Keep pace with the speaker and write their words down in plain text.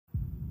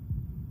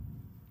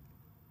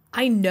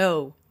I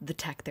know the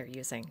tech they're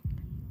using.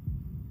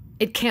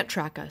 It can't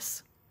track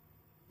us.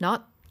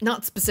 Not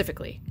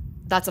specifically.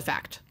 That's a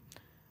fact.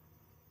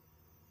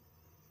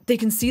 They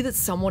can see that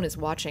someone is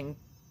watching,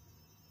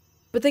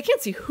 but they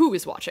can't see who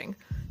is watching.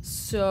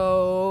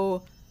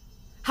 So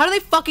how do they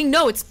fucking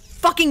know it's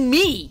fucking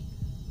me?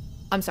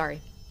 I'm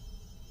sorry.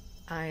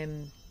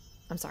 I'm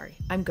sorry.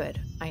 I'm good.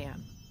 I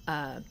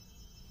am.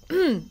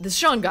 This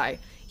Sean guy,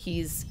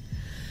 he's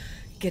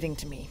getting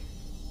to me.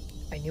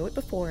 I knew it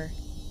before,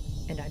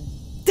 and I'm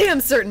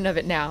damn certain of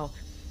it now.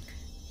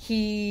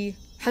 He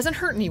hasn't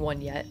hurt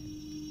anyone yet,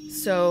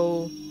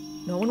 so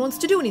no one wants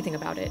to do anything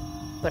about it.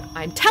 But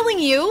I'm telling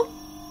you,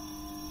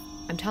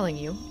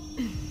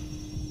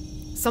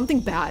 something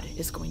bad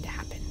is going to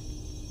happen.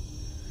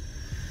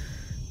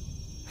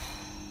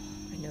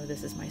 I know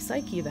this is my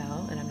psyche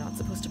eval, and I'm not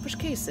supposed to push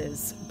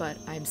cases, but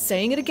I'm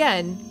saying it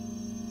again.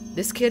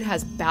 This kid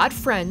has bad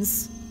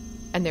friends,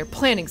 and they're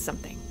planning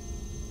something.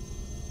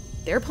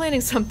 They're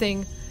planning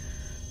something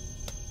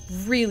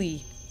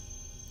really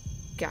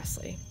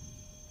ghastly.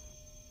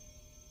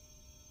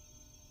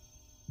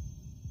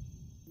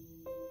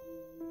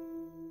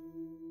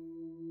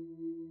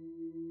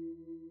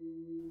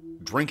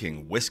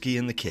 Drinking whiskey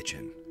in the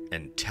kitchen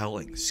and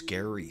telling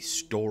scary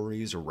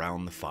stories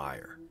around the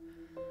fire.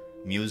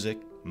 Music,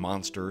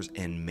 monsters,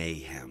 and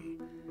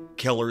mayhem.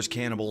 Killers,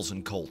 cannibals,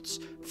 and cults.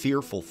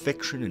 Fearful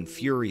fiction and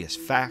furious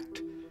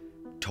fact.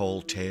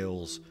 Tall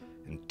tales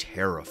and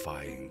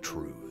terrifying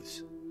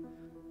truths.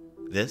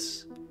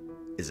 This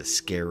is a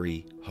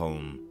scary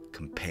home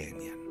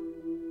companion.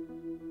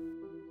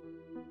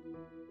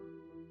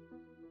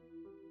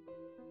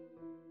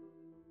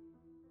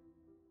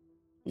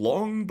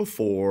 Long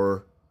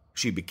before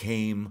she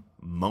became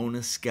Mona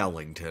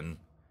Skellington,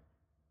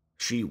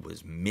 she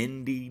was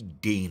Mindy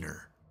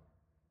Diener,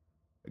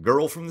 a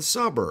girl from the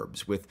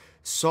suburbs with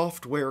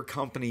software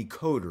company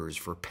coders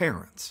for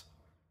parents.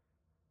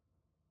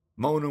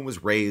 Mona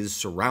was raised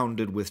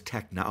surrounded with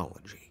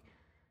technology,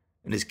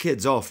 and as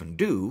kids often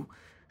do,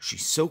 she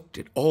soaked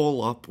it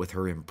all up with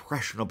her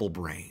impressionable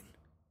brain.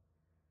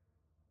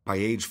 By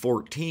age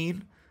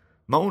 14,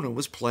 Mona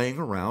was playing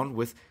around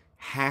with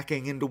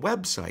hacking into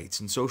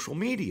websites and social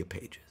media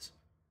pages.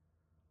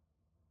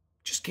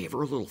 Just gave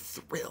her a little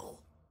thrill,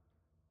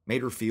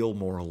 made her feel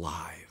more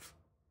alive.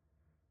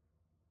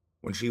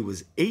 When she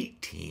was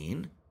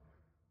 18,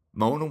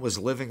 Mona was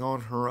living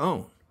on her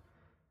own,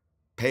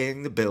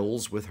 paying the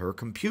bills with her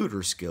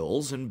computer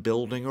skills and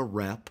building a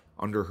rep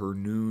under her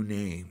new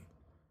name.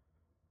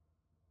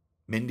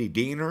 Mindy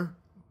Diener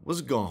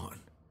was gone,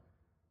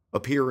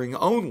 appearing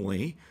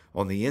only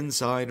on the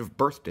inside of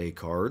birthday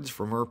cards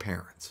from her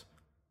parents.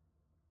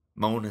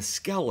 Mona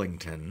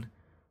Skellington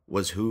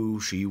was who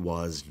she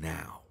was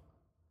now.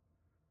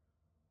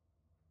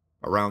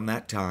 Around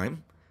that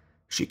time,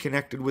 she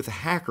connected with a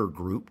hacker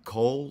group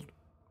called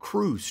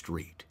Crew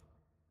Street.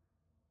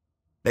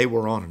 They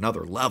were on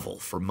another level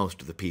for most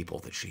of the people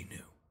that she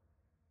knew.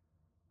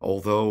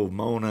 Although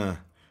Mona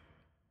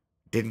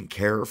didn't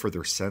care for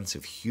their sense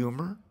of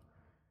humor,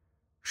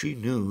 she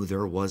knew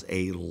there was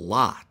a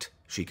lot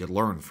she could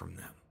learn from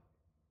them.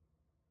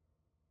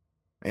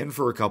 And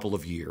for a couple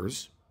of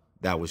years,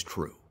 that was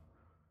true.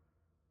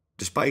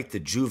 Despite the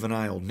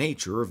juvenile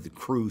nature of the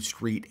Crew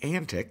Street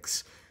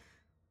antics,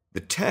 the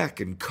tech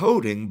and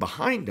coding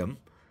behind them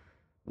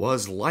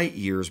was light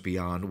years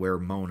beyond where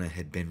Mona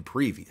had been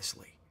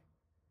previously.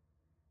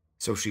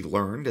 So she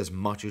learned as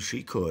much as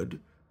she could,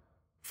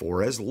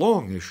 for as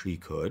long as she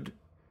could,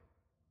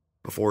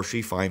 before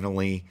she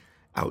finally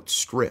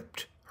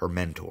outstripped her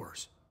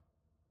mentors.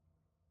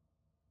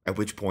 At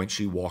which point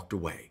she walked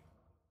away.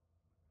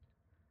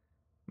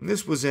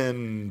 This was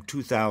in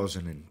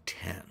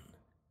 2010.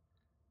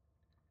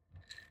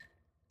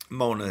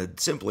 Mona had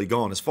simply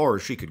gone as far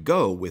as she could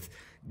go with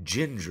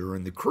Ginger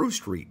and the Crew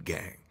Street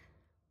gang.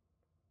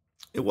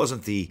 It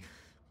wasn't the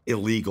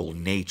illegal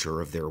nature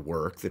of their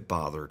work that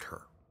bothered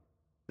her.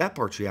 That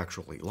part she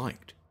actually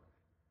liked.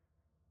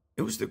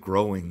 It was the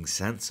growing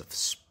sense of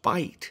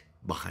spite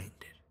behind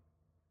it.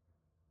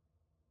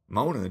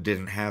 Mona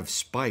didn't have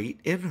spite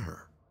in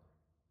her.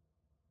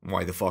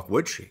 Why the fuck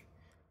would she?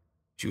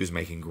 She was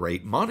making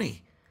great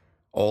money,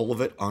 all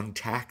of it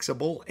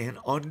untaxable and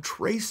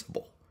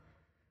untraceable.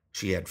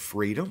 She had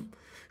freedom.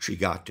 She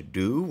got to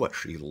do what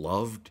she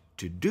loved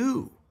to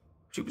do.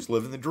 She was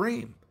living the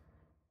dream.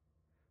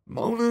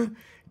 Mona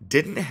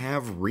didn't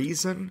have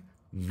reason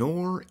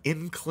nor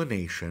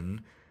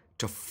inclination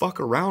to fuck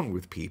around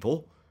with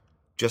people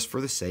just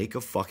for the sake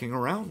of fucking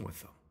around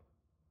with them.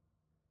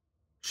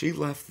 She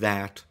left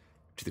that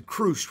to the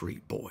Crew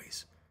Street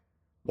boys,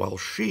 while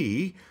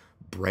she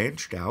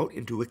branched out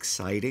into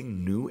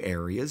exciting new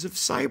areas of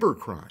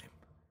cybercrime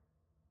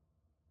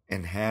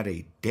and had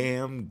a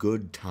damn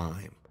good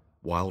time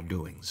while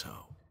doing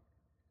so.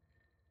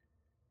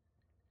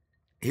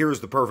 Here's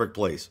the perfect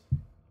place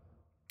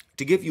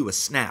to give you a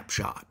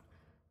snapshot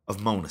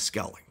of Mona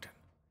Skellington.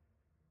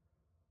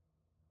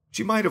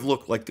 She might have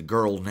looked like the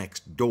girl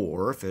next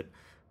door if it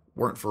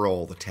weren't for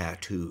all the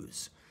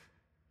tattoos.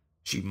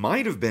 She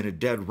might have been a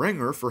dead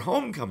ringer for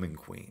homecoming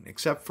queen,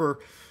 except for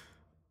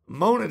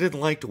Mona didn't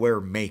like to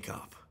wear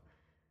makeup,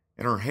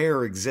 and her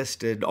hair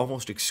existed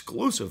almost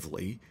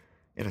exclusively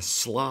in a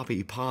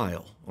sloppy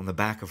pile on the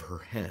back of her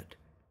head.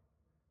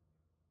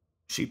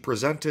 She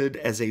presented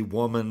as a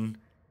woman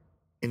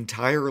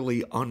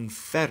entirely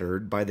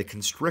unfettered by the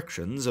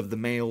constrictions of the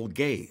male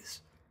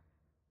gaze.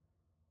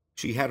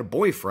 She had a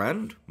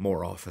boyfriend,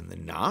 more often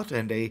than not,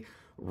 and a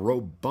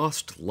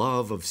robust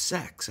love of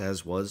sex,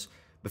 as was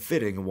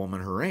befitting a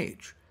woman her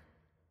age.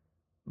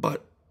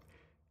 But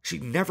she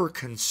never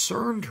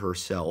concerned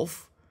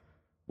herself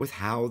with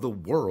how the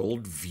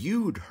world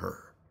viewed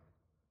her.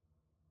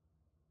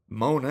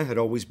 Mona had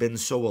always been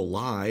so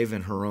alive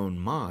in her own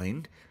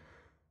mind,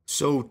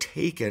 so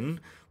taken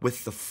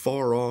with the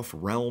far-off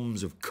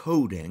realms of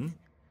coding,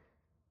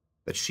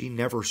 that she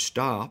never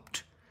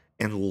stopped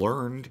and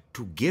learned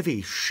to give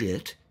a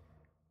shit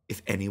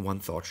if anyone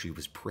thought she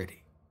was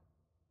pretty.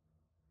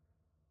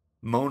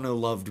 Mona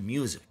loved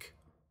music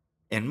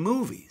and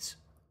movies.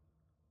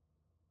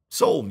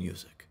 Soul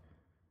music,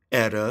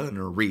 Etta and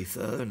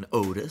Aretha and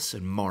Otis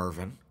and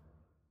Marvin,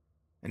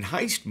 and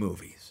heist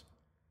movies,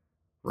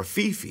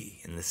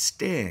 Rafifi and The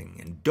Sting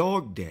and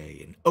Dog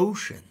Day and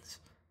Oceans.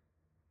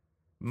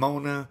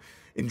 Mona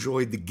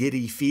enjoyed the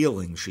giddy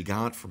feeling she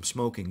got from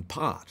smoking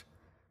pot,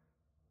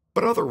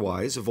 but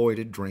otherwise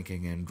avoided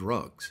drinking and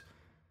drugs.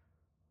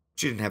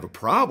 She didn't have a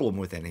problem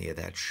with any of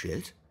that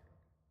shit.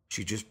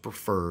 She just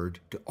preferred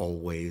to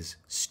always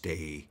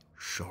stay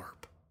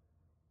sharp.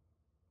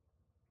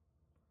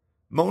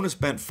 Mona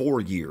spent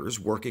 4 years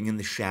working in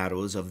the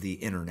shadows of the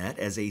internet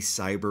as a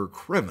cyber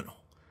criminal,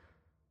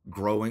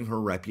 growing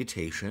her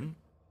reputation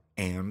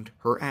and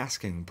her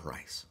asking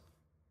price.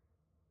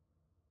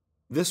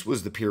 This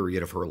was the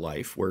period of her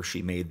life where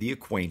she made the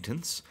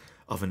acquaintance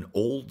of an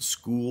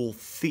old-school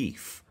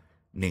thief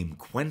named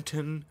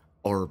Quentin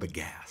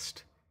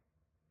Arbogast.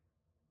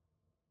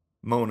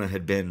 Mona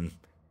had been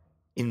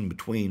in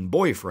between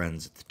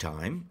boyfriends at the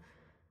time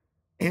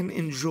and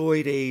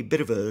enjoyed a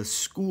bit of a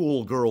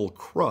schoolgirl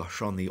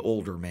crush on the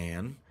older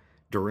man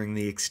during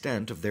the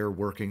extent of their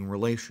working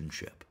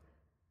relationship.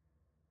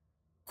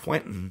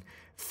 Quentin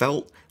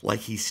felt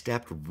like he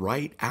stepped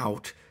right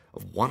out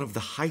of one of the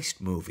heist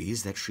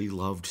movies that she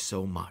loved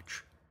so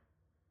much.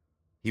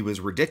 He was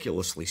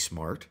ridiculously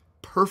smart,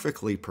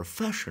 perfectly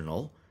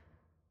professional,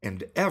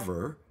 and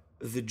ever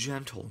the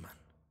gentleman.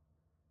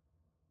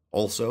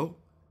 Also,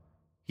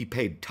 he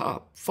paid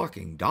top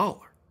fucking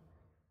dollar.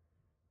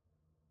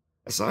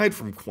 Aside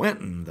from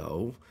Quentin,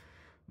 though,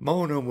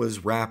 Mona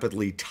was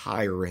rapidly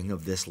tiring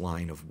of this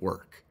line of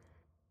work.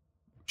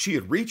 She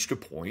had reached a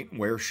point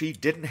where she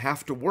didn't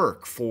have to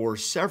work for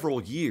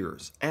several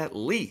years, at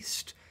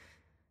least,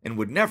 and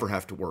would never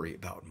have to worry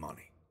about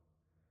money.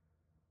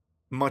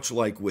 Much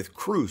like with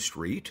Crew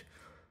Street,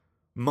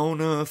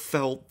 Mona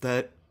felt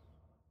that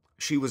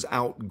she was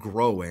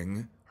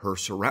outgrowing her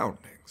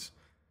surroundings.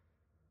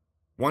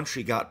 Once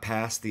she got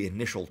past the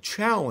initial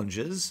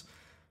challenges,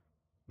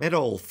 it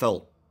all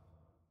felt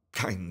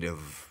kind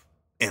of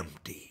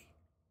empty.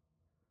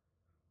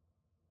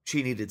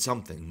 She needed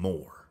something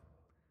more.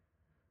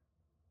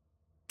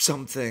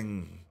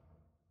 Something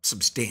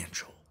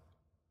substantial.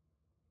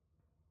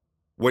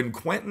 When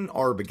Quentin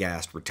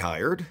Arbogast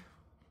retired,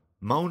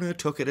 Mona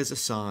took it as a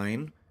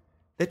sign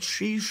that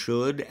she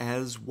should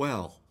as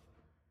well.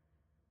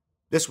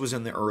 This was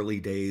in the early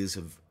days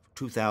of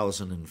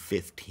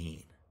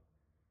 2015.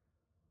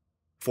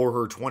 For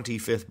her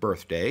 25th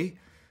birthday,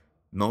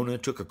 Mona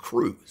took a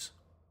cruise.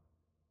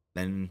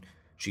 Then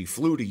she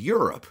flew to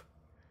Europe.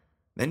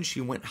 Then she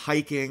went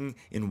hiking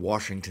in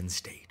Washington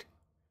State.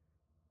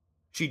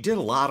 She did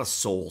a lot of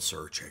soul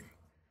searching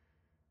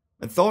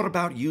and thought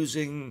about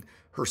using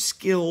her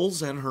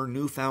skills and her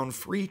newfound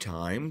free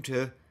time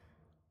to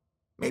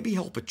maybe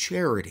help a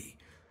charity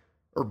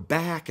or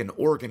back an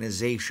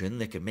organization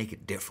that could make a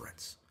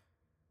difference.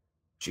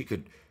 She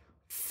could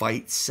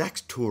fight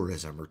sex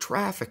tourism or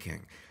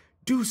trafficking,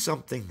 do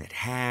something that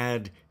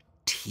had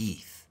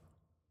teeth.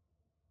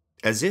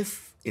 As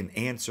if in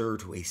answer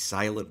to a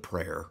silent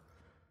prayer,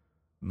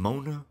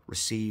 Mona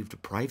received a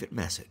private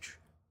message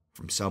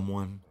from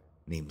someone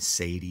named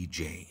Sadie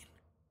Jane.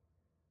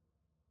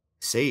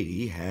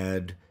 Sadie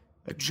had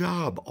a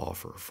job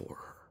offer for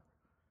her.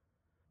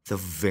 The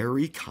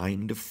very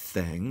kind of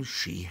thing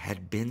she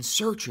had been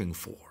searching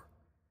for.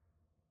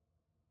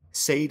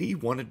 Sadie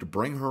wanted to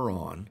bring her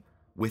on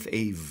with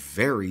a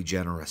very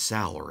generous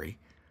salary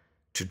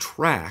to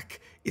track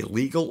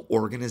illegal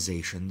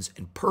organizations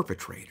and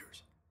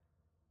perpetrators.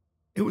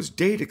 It was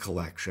data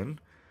collection,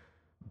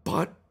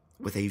 but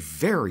with a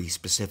very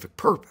specific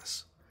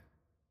purpose.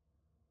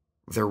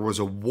 There was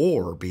a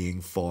war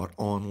being fought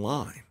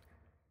online.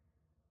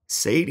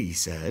 Sadie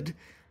said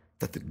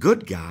that the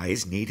good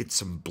guys needed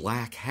some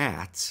black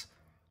hats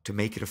to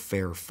make it a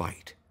fair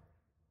fight.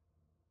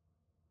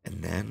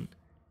 And then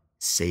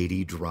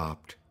Sadie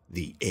dropped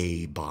the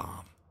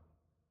A-bomb.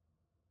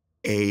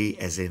 A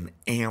as in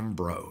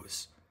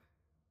Ambrose.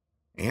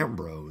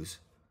 Ambrose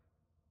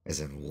as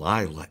in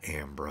Lila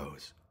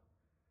Ambrose.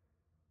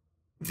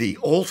 The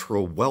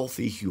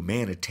ultra-wealthy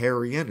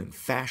humanitarian and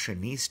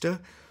fashionista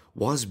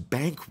was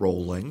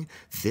bankrolling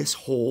this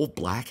whole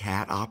black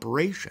hat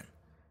operation.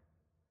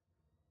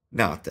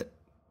 Not that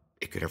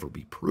it could ever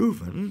be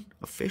proven,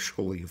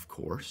 officially, of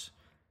course.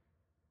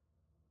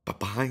 But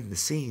behind the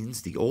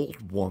scenes, the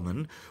old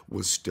woman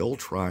was still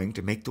trying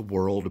to make the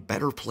world a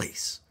better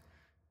place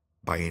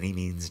by any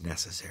means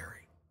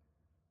necessary.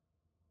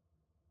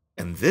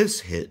 And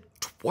this hit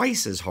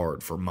twice as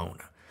hard for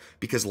Mona,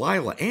 because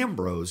Lila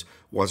Ambrose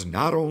was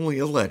not only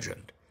a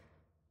legend,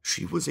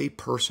 she was a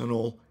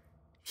personal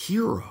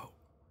hero.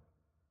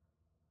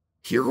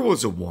 Here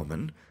was a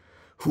woman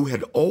who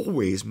had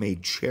always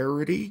made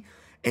charity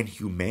and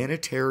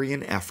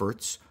humanitarian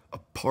efforts a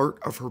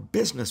part of her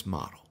business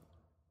model.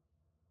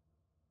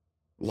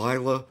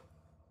 Lila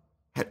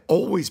had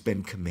always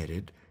been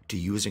committed to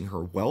using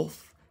her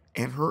wealth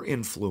and her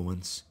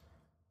influence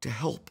to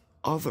help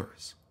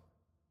others.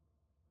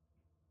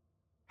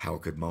 How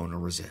could Mona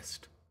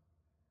resist?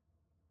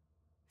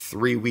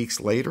 3 weeks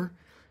later,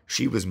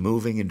 she was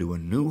moving into a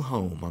new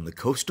home on the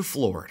coast of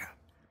Florida,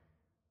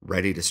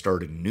 ready to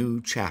start a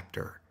new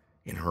chapter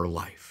in her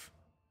life.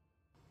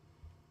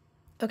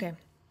 Okay.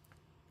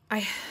 I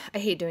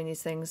hate doing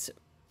these things,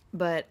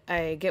 but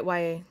I get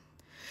why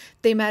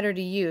they matter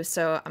to you,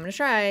 so I'm going to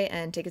try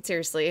and take it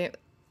seriously.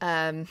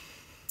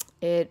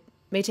 It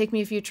may take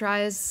me a few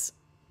tries.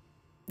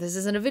 This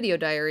isn't a video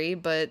diary,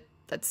 but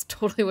that's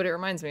totally what it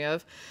reminds me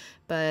of.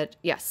 But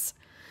yes.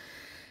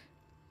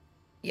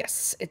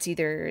 Yes, it's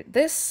either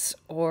this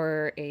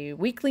or a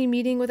weekly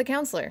meeting with a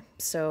counselor.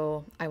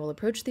 So I will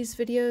approach these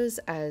videos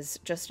as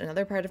just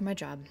another part of my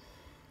job.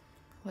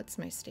 What's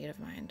my state of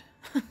mind?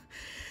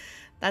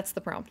 That's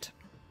the prompt.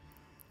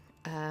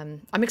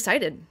 I'm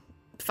excited.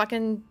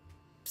 Fucking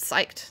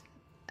psyched.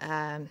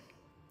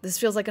 This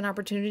feels like an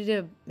opportunity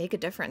to make a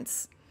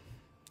difference.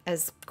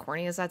 As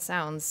corny as that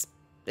sounds,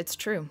 it's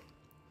true.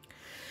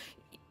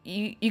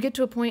 You get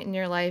to a point in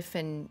your life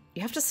and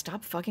you have to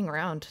stop fucking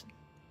around.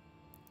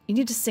 You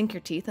need to sink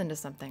your teeth into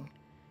something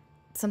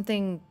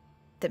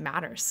that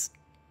matters.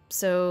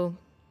 So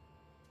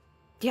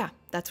yeah,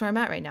 that's where I'm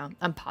at right now.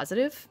 I'm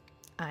positive.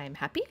 I'm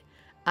happy.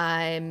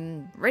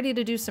 I'm ready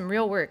to do some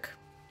real work.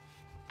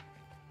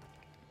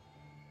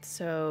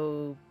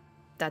 So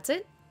that's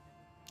it?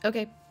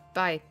 Okay,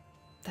 bye.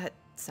 That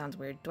sounds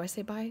weird. Do I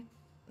say bye?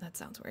 That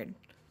sounds weird.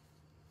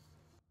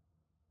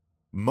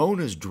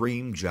 Mona's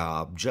dream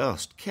job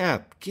just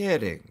kept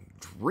getting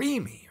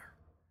dreamier.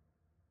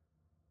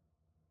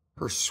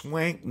 Her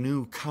swank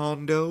new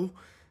condo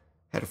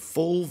had a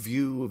full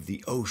view of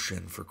the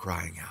ocean, for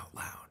crying out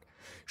loud.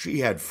 She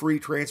had free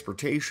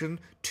transportation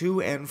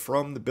to and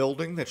from the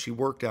building that she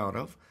worked out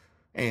of,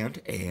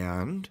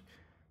 and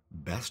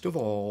best of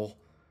all,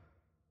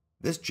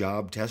 this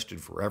job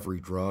tested for every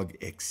drug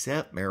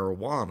except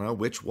marijuana,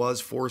 which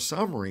was, for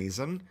some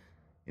reason,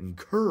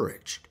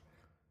 encouraged.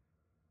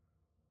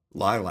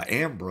 Lila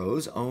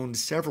Ambrose owned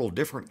several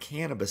different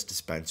cannabis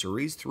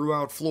dispensaries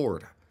throughout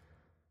Florida.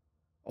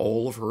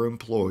 All of her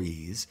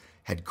employees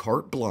had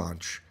carte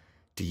blanche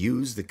to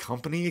use the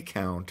company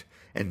account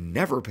and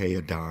never pay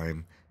a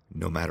dime,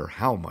 no matter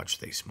how much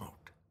they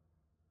smoked.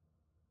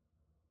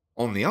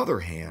 On the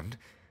other hand,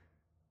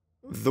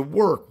 the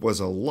work was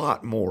a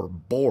lot more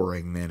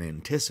boring than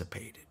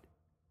anticipated.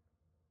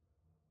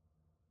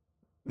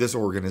 This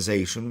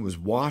organization was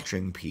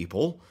watching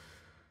people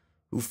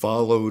who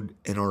followed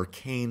an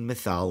arcane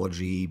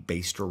mythology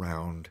based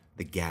around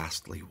the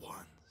ghastly ones.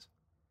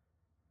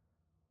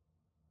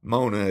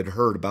 Mona had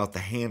heard about the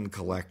Hand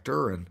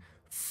Collector and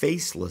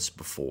Faceless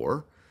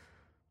before.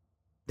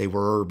 They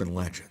were urban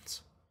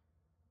legends.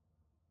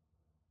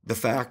 The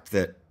fact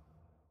that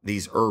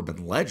these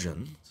urban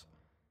legends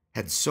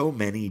had so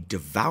many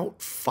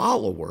devout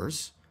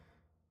followers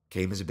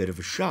came as a bit of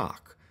a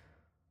shock,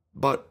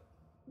 but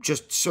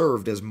just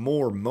served as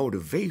more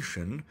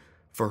motivation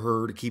for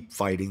her to keep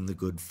fighting the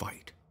good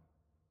fight.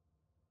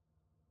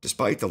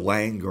 Despite the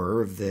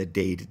languor of the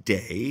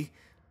day-to-day,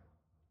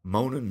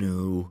 Mona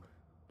knew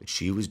that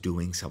she was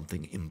doing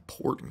something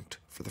important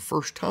for the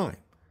first time.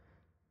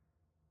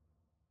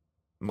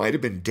 Might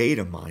have been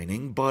data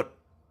mining, but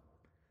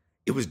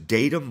it was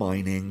data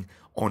mining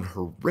on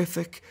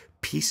horrific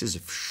pieces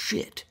of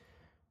shit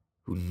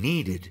who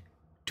needed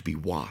to be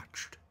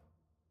watched.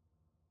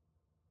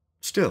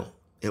 Still,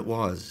 it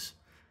was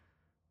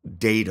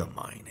data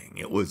mining.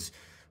 It was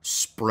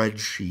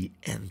spreadsheet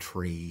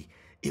entry.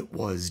 It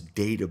was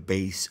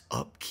database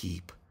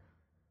upkeep.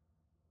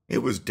 It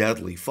was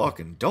deadly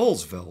fucking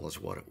Dullsville is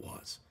what it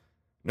was,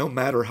 no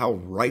matter how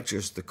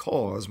righteous the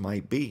cause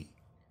might be.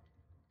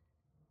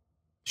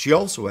 She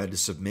also had to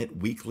submit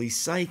weekly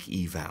psych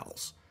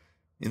evals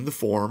in the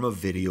form of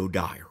video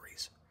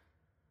diaries.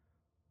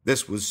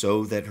 This was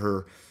so that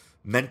her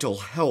mental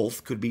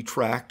health could be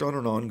tracked on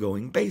an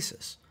ongoing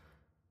basis.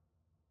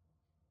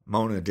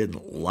 Mona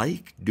didn't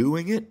like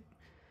doing it,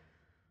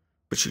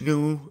 but she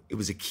knew it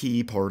was a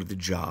key part of the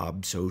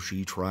job, so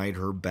she tried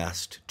her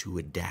best to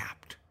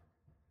adapt.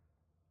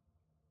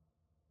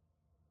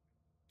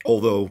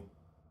 Although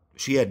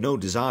she had no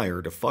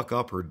desire to fuck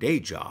up her day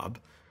job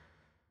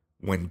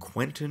when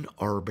Quentin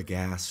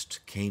Arbogast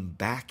came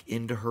back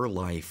into her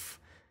life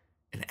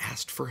and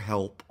asked for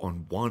help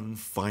on one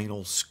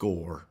final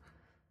score.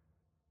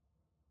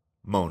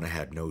 Mona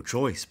had no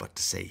choice but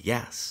to say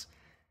yes.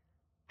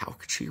 How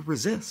could she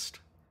resist?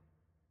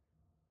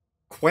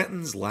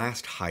 Quentin's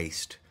last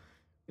heist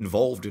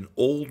involved an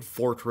old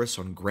fortress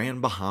on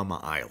Grand Bahama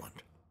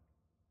Island.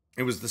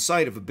 It was the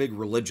site of a big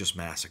religious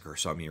massacre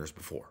some years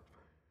before.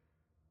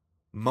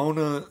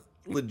 Mona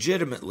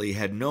legitimately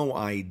had no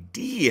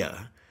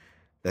idea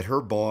that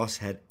her boss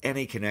had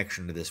any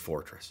connection to this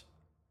fortress.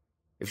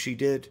 If she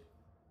did,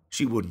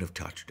 she wouldn't have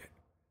touched it.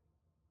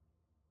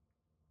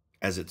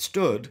 As it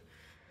stood,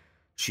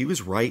 she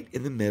was right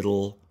in the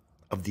middle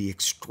of the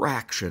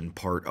extraction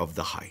part of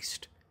the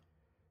heist.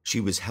 She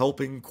was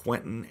helping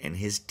Quentin and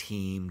his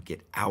team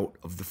get out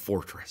of the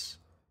fortress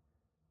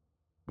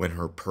when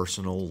her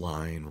personal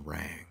line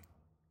rang.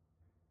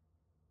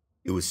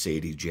 It was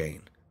Sadie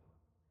Jane.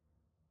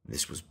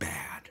 This was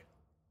bad.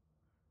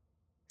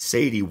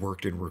 Sadie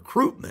worked in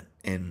recruitment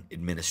and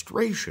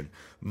administration.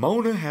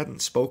 Mona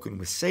hadn't spoken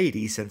with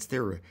Sadie since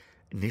their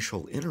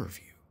initial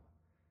interview.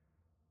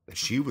 That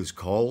she was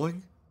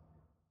calling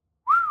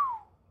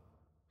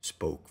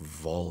spoke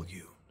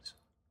volumes.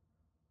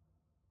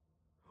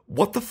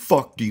 "What the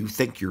fuck do you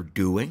think you're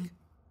doing?"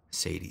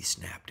 Sadie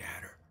snapped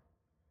at her.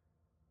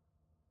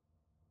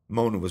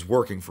 Mona was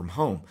working from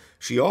home.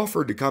 She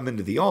offered to come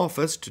into the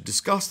office to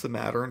discuss the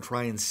matter and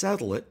try and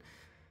settle it.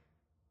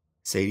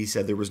 Sadie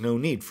said there was no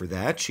need for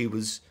that. She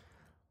was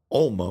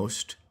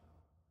almost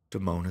to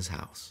Mona's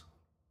house.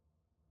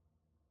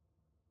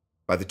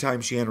 By the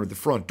time she entered the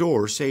front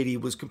door, Sadie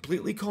was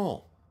completely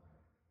calm,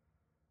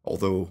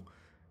 although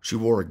she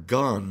wore a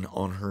gun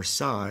on her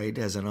side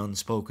as an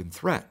unspoken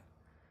threat.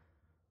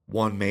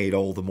 One made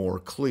all the more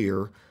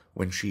clear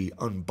when she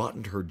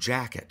unbuttoned her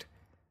jacket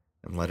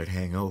and let it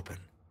hang open.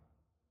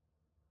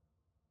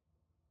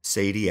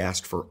 Sadie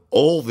asked for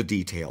all the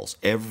details,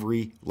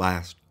 every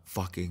last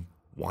fucking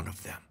one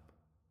of them.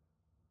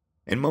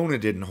 And Mona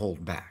didn't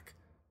hold back.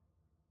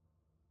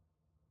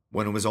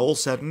 When it was all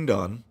said and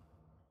done,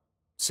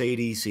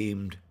 Sadie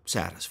seemed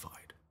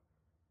satisfied.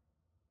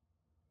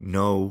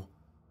 "No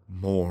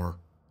more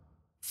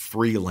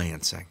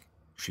freelancing,"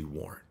 she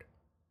warned.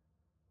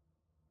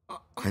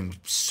 "I'm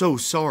so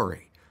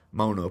sorry,"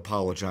 Mona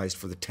apologized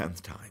for the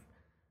 10th time.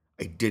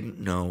 "I didn't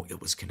know it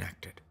was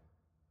connected."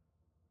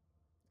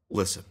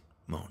 "Listen,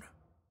 Mona.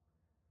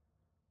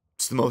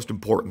 It's the most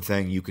important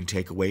thing you can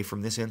take away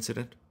from this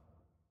incident.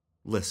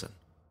 Listen.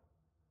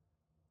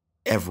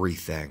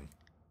 Everything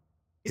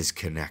is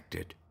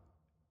connected."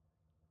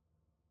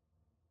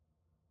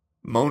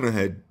 Mona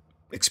had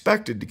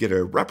expected to get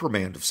a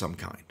reprimand of some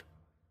kind.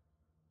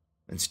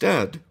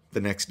 Instead, the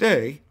next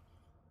day,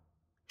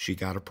 she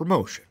got a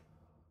promotion.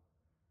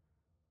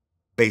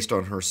 Based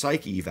on her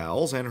psych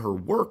evals and her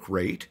work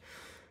rate,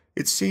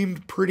 it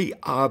seemed pretty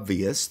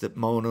obvious that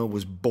Mona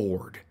was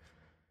bored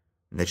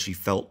and that she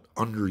felt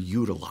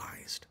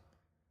underutilized.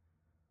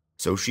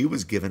 So she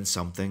was given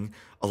something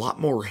a lot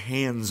more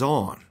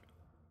hands-on,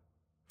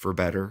 for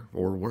better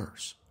or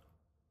worse.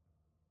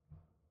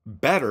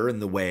 Better in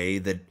the way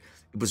that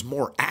it was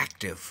more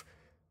active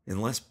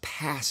and less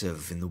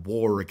passive in the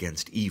war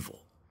against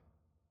evil.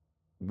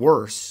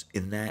 Worse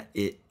in that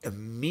it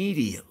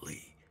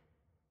immediately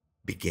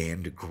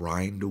began to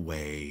grind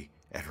away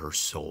at her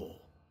soul.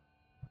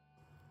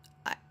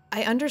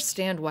 I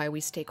understand why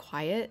we stay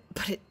quiet,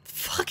 but it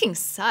fucking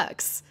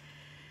sucks.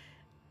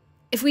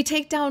 If we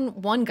take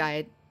down one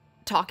guy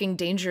talking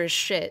dangerous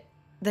shit,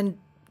 then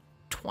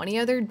 20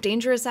 other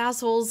dangerous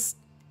assholes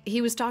he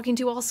was talking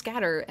to all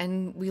scatter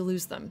and we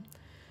lose them.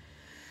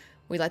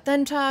 We let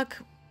them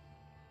talk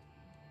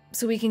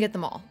so we can get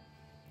them all.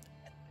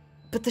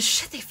 But the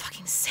shit they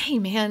fucking say,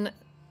 man.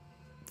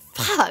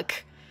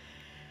 Fuck.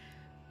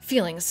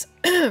 Feelings.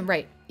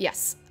 Right,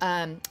 yes.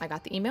 I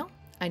got the email.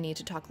 I need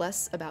to talk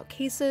less about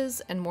cases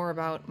and more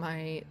about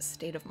my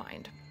state of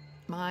mind.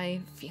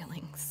 My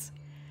feelings.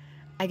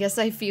 I guess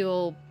I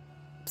feel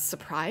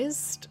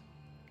surprised.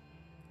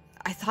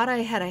 I thought I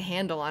had a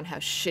handle on how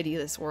shitty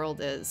this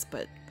world is,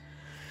 but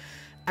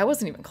I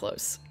wasn't even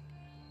close.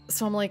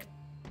 So I'm like,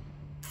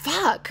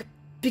 fuck,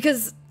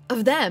 because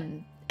of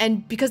them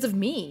and because of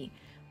me.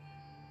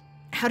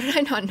 How did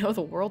I not know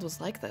the world was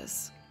like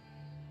this?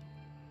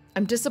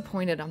 I'm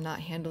disappointed I'm not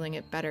handling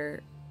it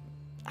better.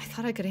 I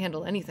thought I could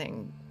handle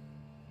anything.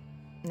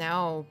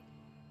 Now,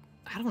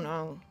 I don't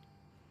know.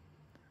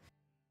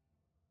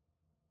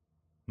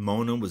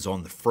 Mona was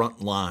on the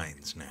front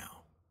lines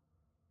now.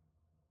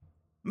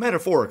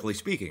 Metaphorically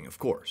speaking, of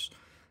course.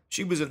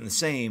 She was in the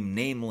same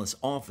nameless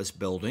office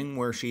building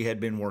where she had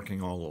been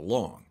working all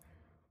along,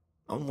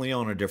 only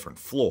on a different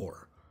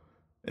floor,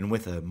 and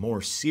with a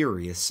more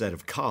serious set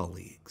of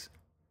colleagues.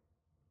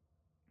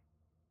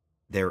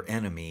 Their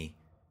enemy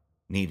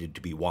needed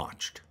to be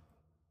watched,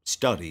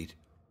 studied,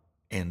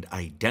 and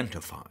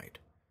identified.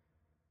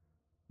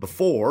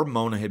 Before,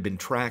 Mona had been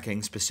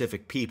tracking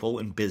specific people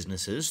and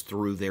businesses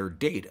through their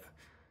data,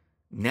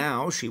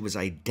 Now she was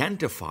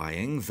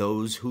identifying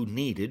those who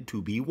needed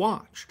to be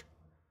watched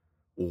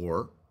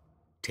or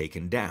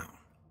taken down.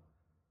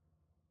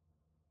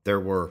 There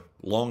were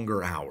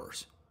longer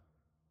hours,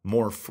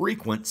 more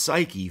frequent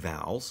psych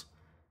evals,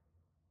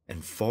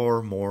 and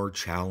far more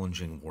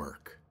challenging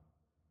work.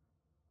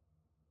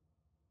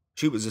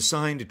 She was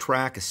assigned to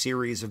track a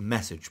series of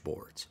message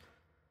boards.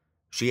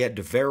 She had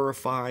to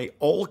verify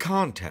all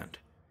content,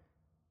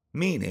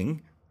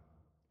 meaning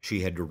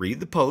she had to read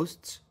the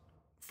posts,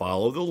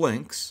 follow the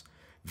links,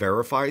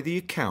 verify the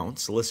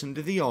accounts, listen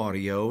to the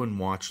audio, and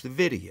watch the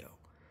video.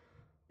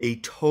 A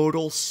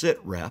total sit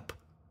rep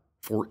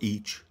for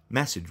each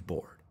message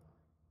board.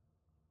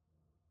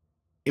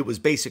 It was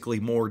basically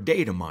more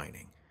data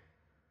mining,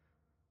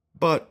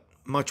 but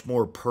much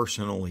more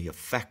personally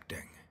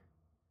affecting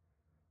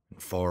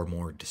and far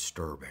more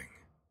disturbing.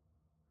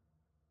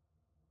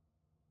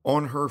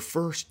 On her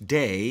first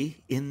day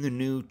in the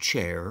new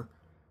chair,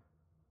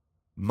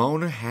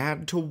 Mona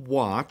had to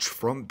watch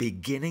from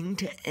beginning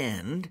to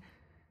end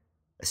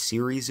a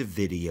series of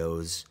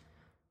videos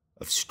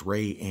of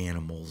stray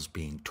animals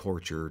being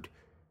tortured,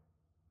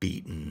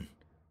 beaten,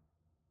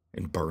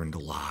 and burned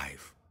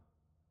alive.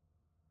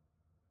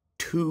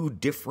 2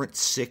 different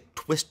sick,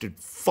 twisted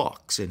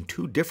fucks in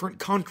 2 different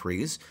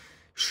countries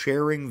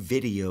sharing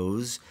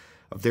videos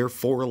of their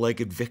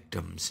 4-legged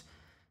victims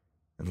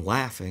and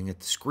laughing at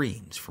the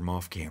screams from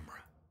off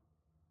camera.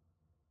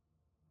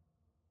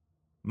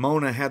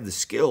 Mona had the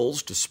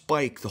skills to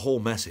spike the whole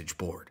message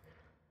board.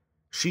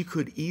 She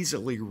could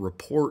easily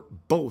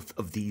report both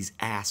of these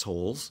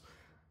assholes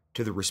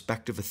to the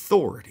respective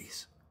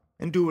authorities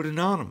and do it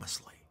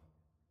anonymously.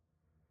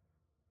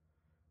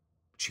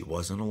 But she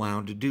wasn't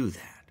allowed to do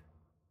that.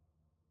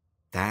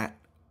 That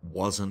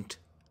wasn't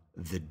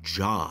the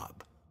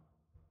job.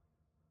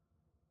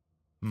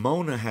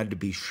 Mona had to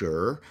be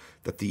sure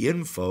that the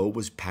info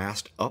was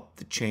passed up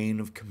the chain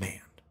of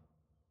command.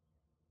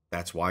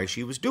 That's why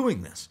she was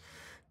doing this,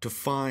 to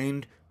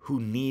find who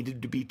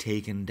needed to be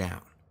taken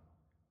down.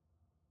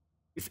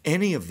 If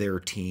any of their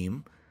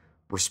team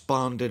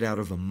responded out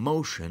of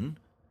emotion,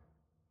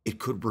 it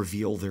could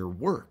reveal their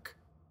work.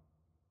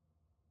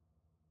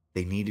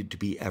 They needed to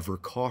be ever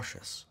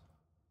cautious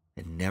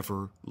and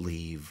never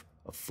leave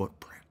a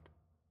footprint.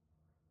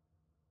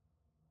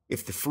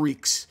 If the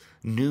freaks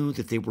knew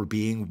that they were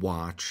being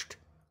watched,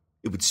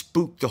 it would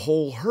spook the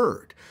whole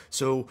herd.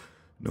 So,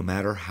 no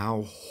matter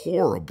how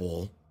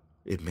horrible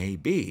it may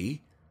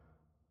be,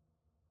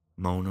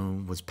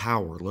 Mona was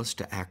powerless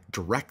to act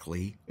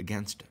directly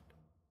against it.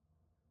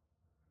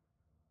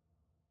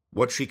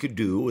 What she could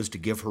do was to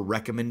give her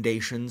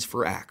recommendations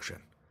for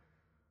action.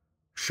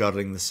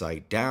 Shutting the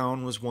site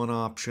down was one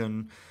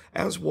option,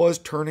 as was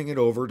turning it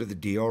over to the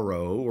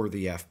DRO or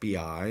the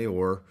FBI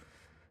or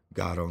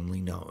God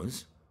only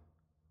knows.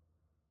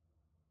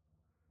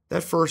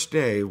 That first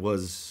day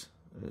was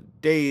a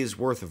day's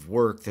worth of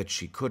work that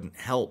she couldn't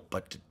help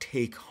but to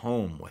take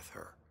home with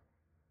her.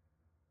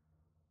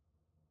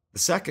 The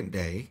second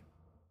day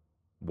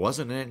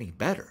wasn't any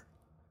better,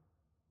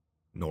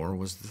 nor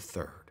was the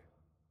third.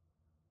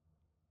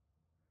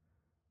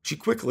 She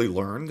quickly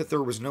learned that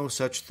there was no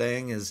such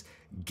thing as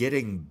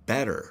getting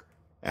better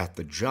at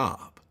the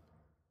job.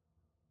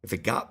 If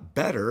it got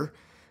better,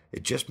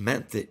 it just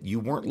meant that you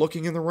weren't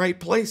looking in the right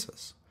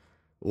places,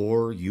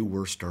 or you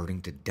were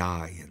starting to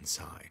die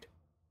inside.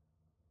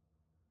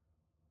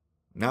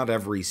 Not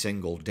every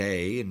single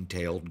day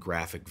entailed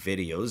graphic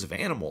videos of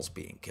animals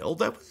being killed.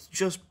 That was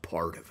just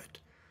part of it.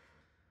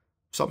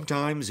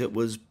 Sometimes it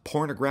was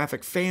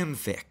pornographic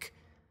fanfic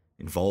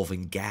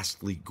involving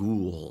ghastly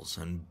ghouls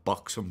and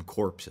buxom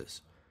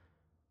corpses.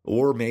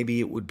 Or maybe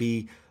it would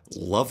be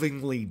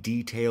lovingly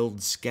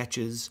detailed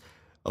sketches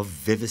of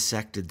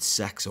vivisected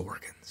sex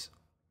organs.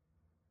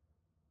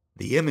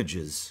 The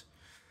images,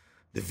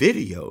 the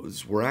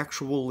videos, were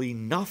actually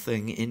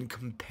nothing in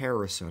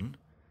comparison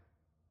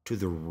to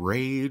the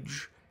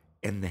rage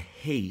and the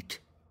hate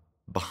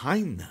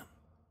behind them.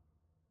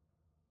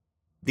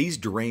 These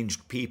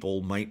deranged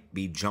people might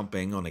be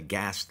jumping on a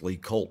ghastly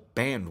cult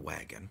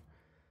bandwagon,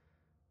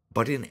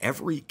 but in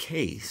every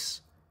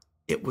case,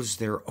 it was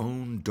their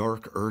own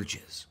dark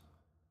urges,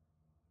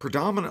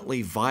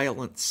 predominantly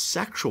violent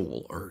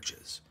sexual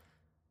urges,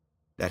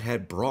 that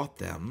had brought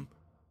them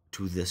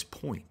to this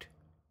point.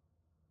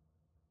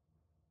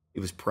 It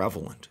was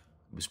prevalent,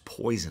 it was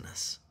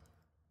poisonous,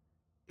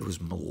 it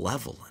was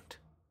malevolent,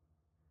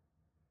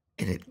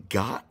 and it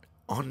got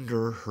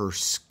under her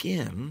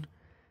skin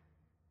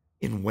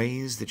in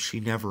ways that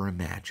she never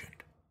imagined.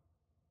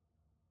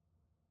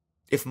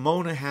 If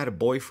Mona had a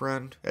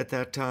boyfriend at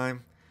that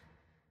time,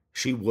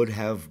 she would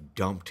have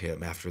dumped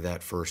him after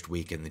that first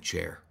week in the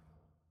chair.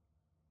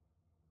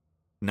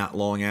 Not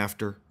long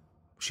after,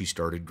 she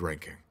started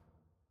drinking.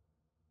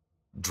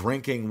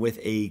 Drinking with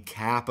a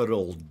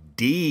capital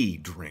D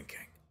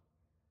drinking.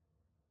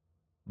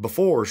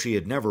 Before, she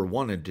had never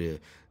wanted to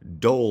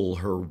dull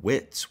her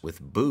wits with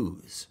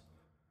booze.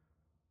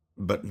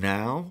 But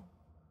now,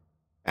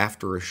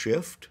 after a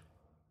shift,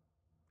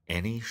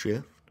 any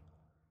shift,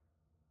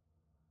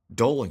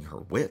 Dulling her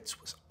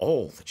wits was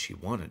all that she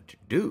wanted to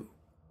do.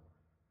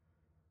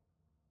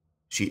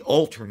 She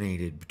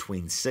alternated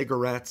between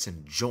cigarettes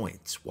and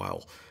joints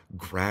while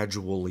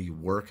gradually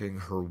working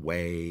her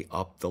way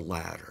up the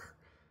ladder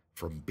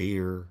from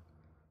beer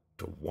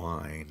to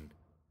wine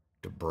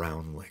to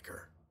brown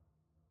liquor.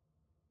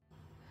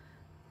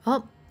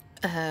 Well,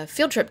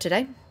 field trip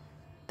today.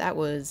 That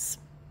was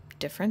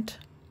different.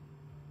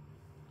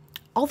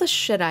 All the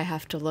shit I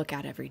have to look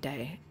at every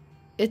day.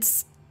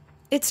 It's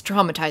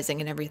traumatizing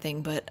and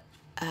everything, but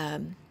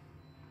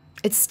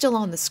it's still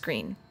on the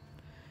screen.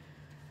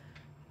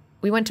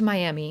 We went to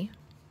Miami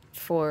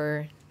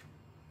for,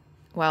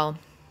 well,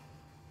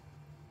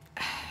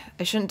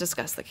 I shouldn't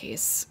discuss the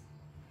case,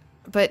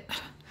 but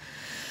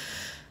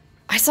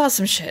I saw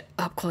some shit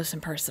up close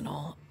and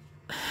personal.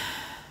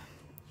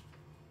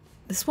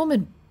 This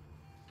woman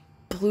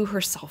blew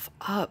herself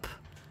up.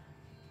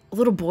 A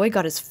little boy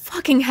got his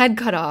fucking head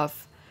cut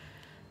off.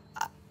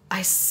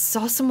 I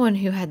saw someone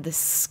who had the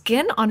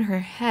skin on her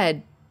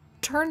head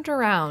turned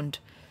around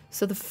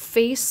so the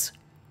face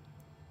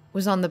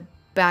was on the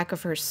back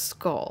of her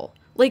skull.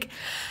 Like,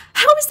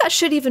 how is that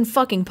shit even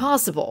fucking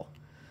possible?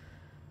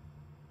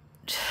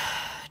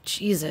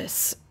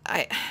 Jesus.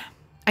 I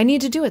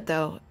need to do it,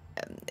 though.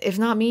 If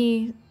not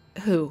me,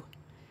 who?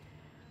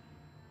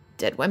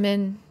 Dead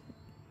women?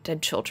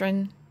 Dead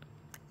children?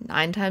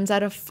 9 times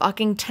out of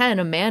fucking 10,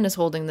 a man is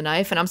holding the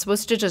knife, and I'm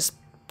supposed to just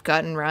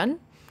gut and run?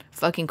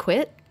 Fucking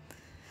quit?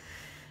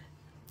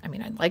 I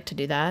mean, I'd like to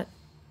do that.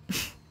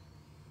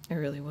 I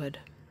really would.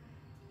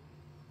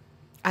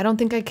 I don't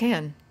think I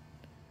can.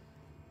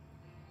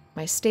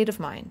 My state of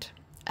mind.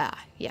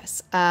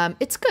 Yes.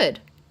 It's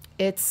good.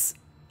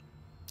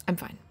 I'm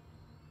fine.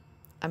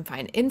 I'm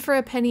fine. In for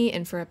a penny,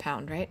 in for a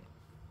pound, right?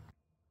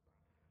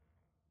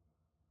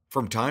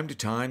 From time to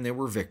time, there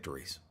were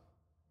victories.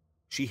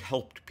 She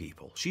helped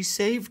people. She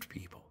saved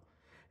people.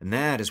 And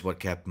that is what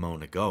kept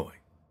Mona going.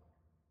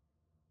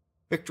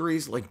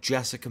 Victories like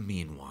Jessica,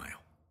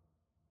 meanwhile.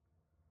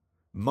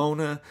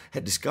 Mona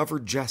had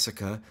discovered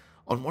Jessica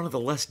on one of the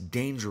less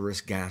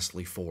dangerous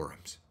ghastly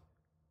forums.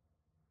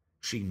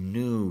 She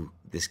knew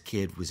this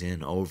kid was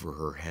in over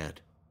her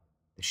head,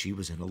 that she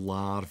was in a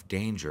lot of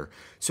danger,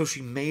 so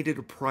she made it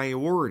a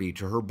priority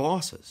to her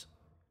bosses.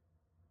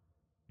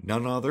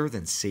 None other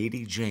than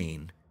Sadie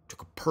Jane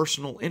took a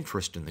personal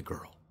interest in the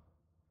girl.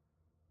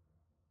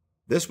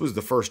 This was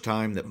the first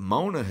time that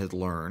Mona had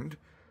learned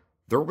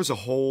there was a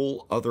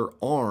whole other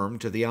arm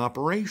to the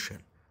operation.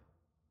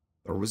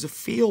 There was a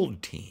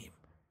field team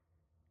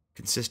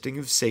consisting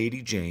of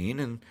Sadie Jane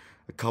and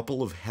a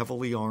couple of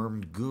heavily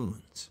armed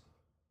goons.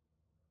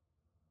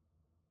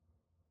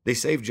 They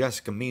saved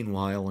Jessica,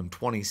 meanwhile, in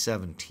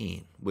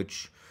 2017,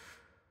 which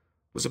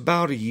was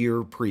about a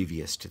year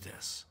previous to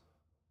this.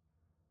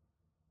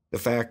 The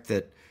fact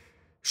that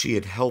she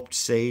had helped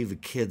save a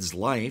kid's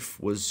life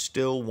was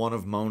still one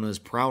of Mona's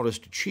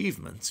proudest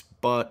achievements,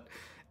 but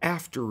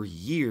after a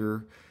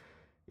year,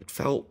 it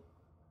felt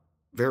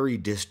very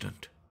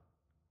distant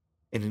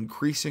and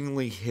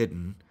increasingly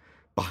hidden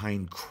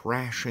behind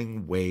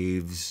crashing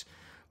waves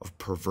of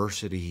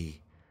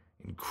perversity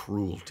and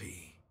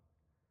cruelty.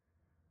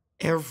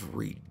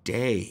 Every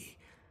day,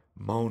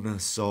 Mona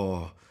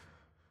saw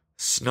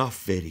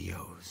snuff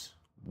videos,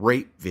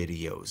 rape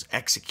videos,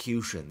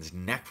 executions,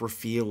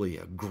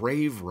 necrophilia,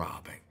 grave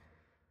robbing.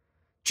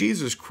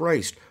 Jesus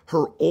Christ,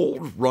 her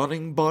old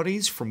running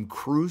buddies from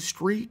Crew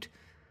Street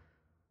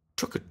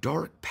took a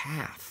dark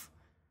path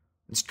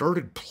and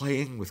started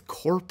playing with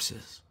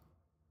corpses.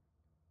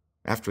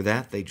 After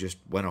that, they just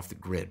went off the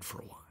grid for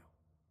a while.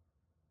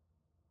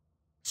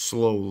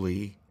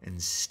 Slowly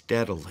and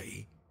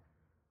steadily,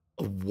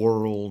 a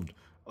world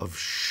of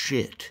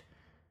shit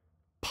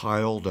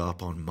piled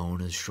up on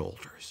Mona's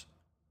shoulders.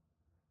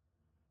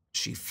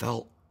 She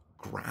felt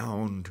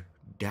ground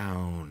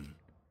down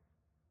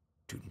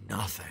to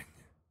nothing.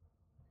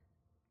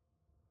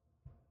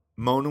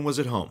 Mona was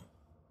at home,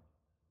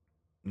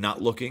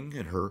 not looking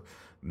at her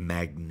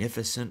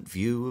magnificent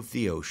view of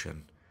the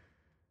ocean,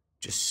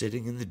 just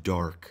sitting in the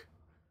dark,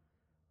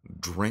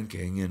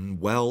 drinking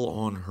and well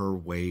on her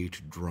way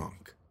to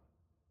drunk.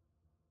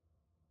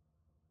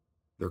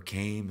 There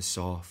came a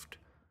soft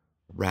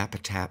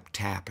rap-a-tap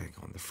tapping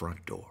on the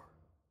front door.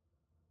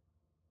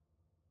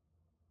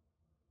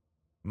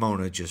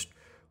 Mona just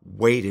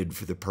waited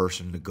for the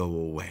person to go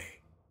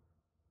away.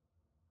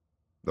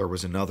 There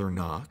was another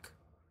knock,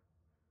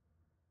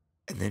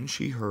 and then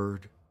she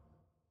heard,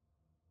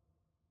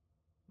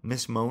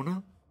 "Miss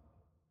Mona?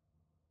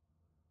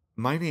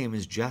 My name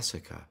is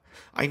Jessica.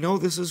 I know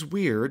this is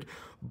weird,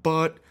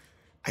 but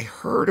I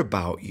heard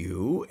about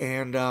you,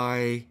 and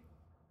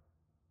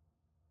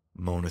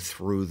Mona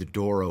threw the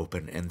door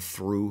open and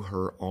threw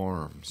her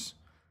arms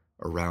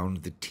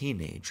around the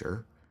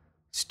teenager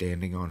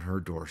standing on her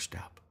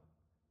doorstep.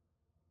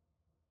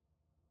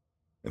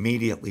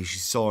 Immediately, she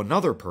saw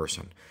another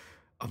person,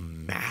 a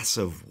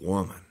massive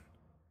woman,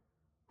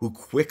 who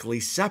quickly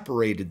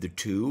separated the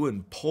two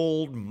and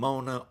pulled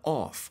Mona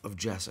off of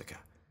Jessica.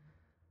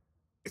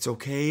 "It's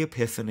okay,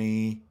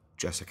 Epiphany,"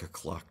 Jessica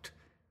clucked.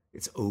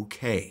 It's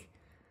okay.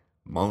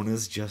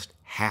 Mona's just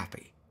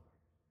happy.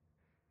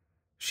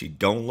 She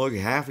don't look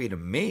happy to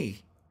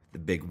me, the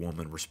big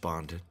woman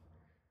responded.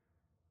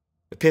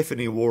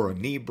 Epiphany wore a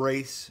knee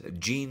brace, a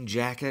jean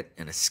jacket,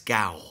 and a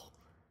scowl.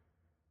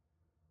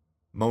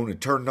 Mona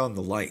turned on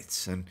the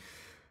lights and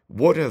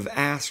would have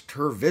asked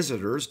her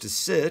visitors to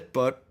sit,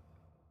 but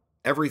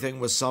everything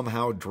was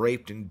somehow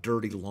draped in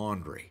dirty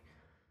laundry,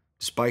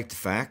 despite the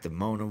fact that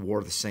Mona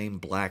wore the same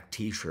black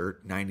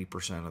t-shirt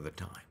 90% of the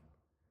time.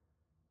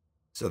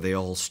 So they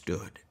all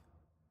stood.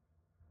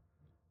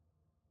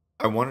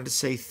 I wanted to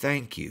say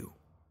thank you,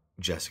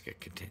 Jessica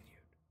continued.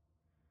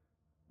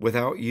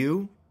 Without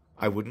you,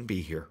 I wouldn't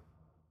be here.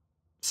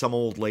 Some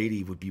old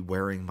lady would be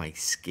wearing my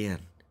skin.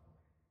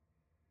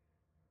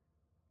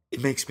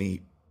 It makes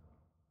me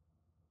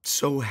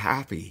so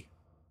happy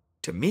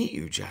to meet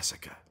you,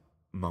 Jessica,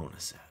 Mona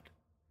said.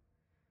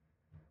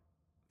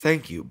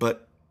 Thank you,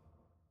 but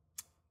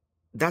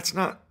that's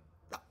not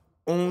the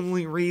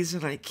only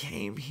reason I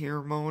came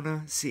here,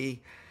 Mona.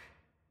 See,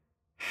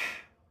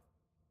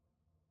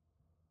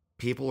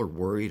 people are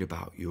worried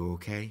about you,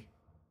 okay?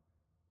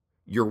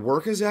 Your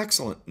work is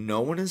excellent.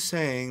 No one is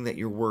saying that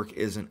your work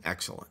isn't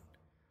excellent.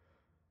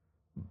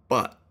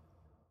 But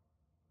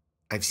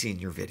I've seen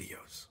your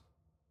videos.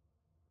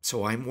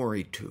 So I'm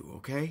worried too,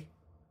 okay?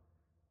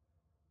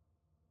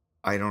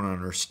 I don't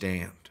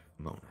understand,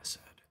 Mona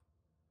said.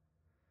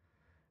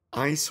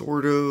 I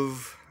sort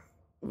of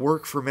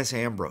work for Miss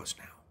Ambrose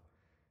now.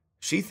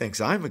 She thinks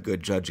I'm a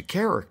good judge of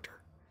character.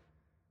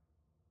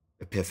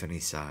 Epiphany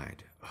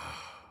sighed.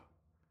 Oh,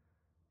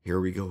 here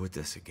we go with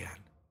this again.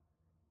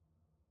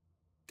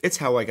 It's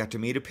how I got to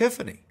meet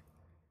Epiphany.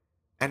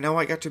 And now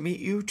I got to meet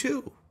you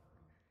too.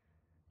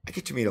 I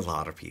get to meet a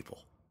lot of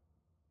people.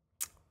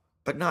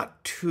 But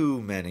not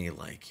too many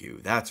like you,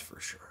 that's for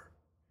sure.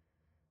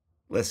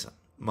 Listen,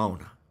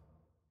 Mona,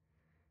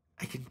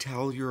 I can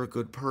tell you're a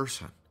good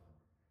person.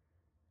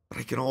 But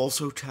I can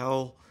also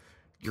tell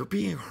you're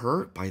being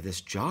hurt by this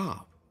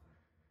job.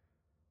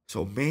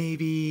 So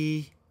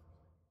maybe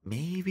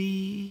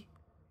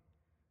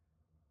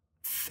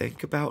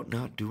think about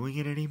not doing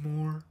it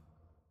anymore.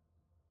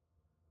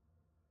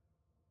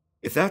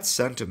 If that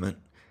sentiment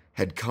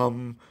had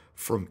come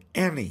from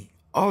any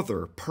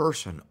other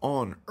person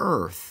on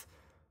Earth,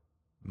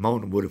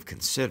 Mona would have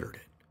considered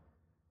it.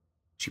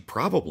 She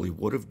probably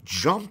would have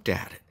jumped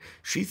at it.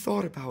 She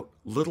thought about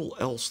little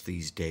else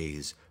these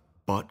days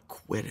but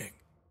quitting.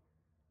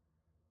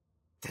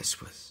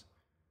 This was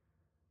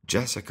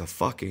Jessica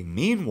fucking.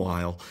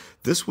 Meanwhile,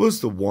 this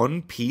was the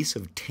one piece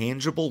of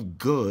tangible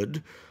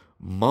good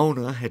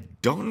Mona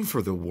had done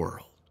for the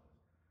world.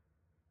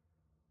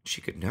 She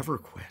could never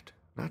quit.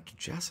 Not to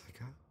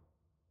Jessica.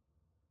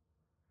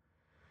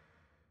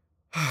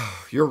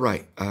 You're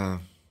right.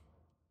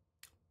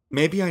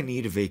 Maybe I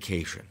need a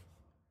vacation.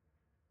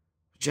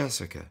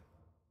 Jessica,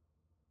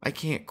 I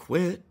can't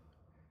quit.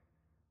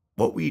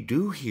 What we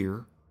do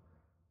here,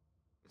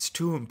 it's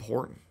too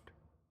important.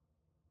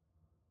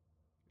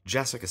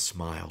 Jessica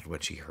smiled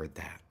when she heard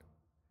that.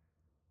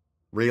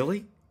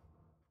 Really?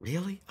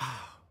 Really?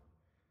 Oh,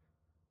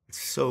 it's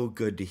so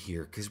good to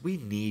hear, because we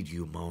need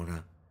you,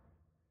 Mona.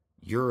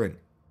 You're an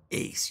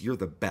ace. You're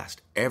the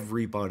best.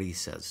 Everybody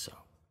says so.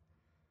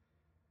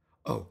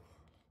 Oh,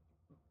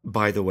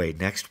 by the way,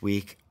 next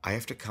week, I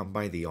have to come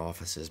by the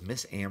offices.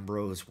 Miss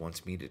Ambrose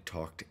wants me to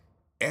talk to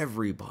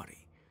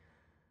everybody.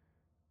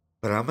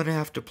 But I'm going to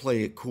have to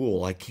play it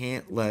cool. I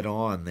can't let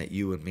on that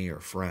you and me are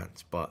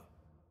friends, but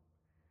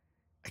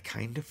I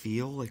kind of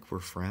feel like we're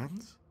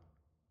friends.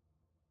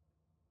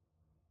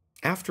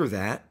 After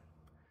that,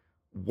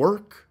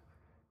 work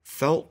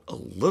felt a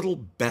little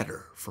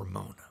better for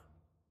Mona.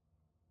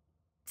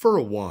 For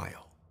a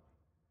while.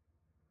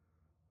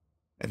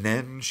 And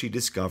then she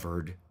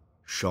discovered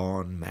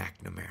Sean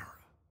McNamara.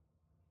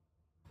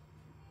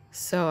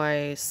 So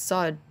I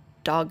saw a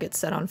dog get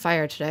set on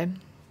fire today.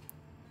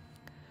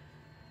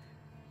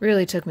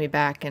 Really took me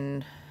back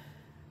and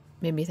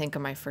made me think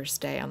of my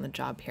first day on the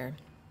job here.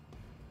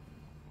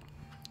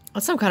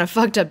 That's some kind of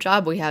fucked up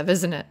job we have,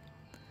 isn't it?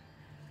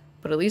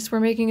 But at least we're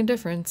making a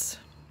difference.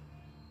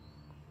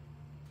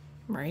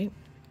 Right?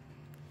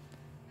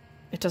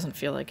 It doesn't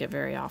feel like it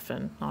very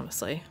often,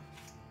 honestly.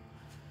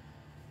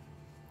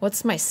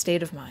 What's my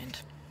state of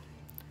mind?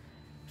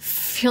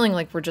 Feeling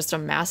like we're just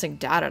amassing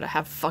data to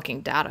have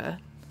fucking data.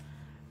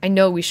 I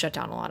know we shut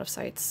down a lot of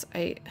sites.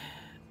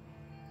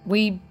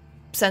 We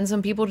send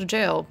some people to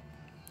jail.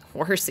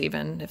 Worse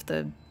even, if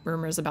the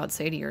rumors about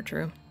Sadie are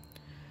true.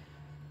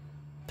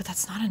 But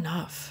that's not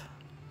enough.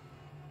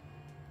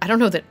 I don't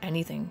know that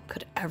anything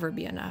could ever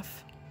be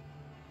enough.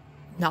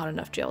 Not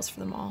enough jails for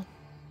them all.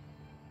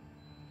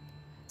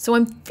 So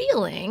I'm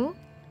feeling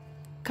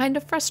kind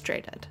of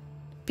frustrated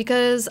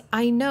because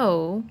I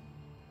know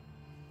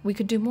we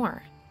could do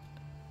more.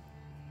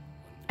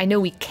 I know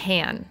we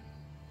can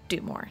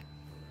do more.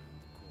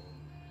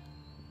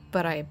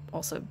 But I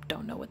also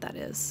don't know what that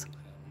is.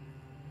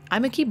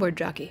 I'm a keyboard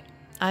jockey.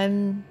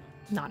 I'm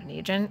not an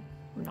agent.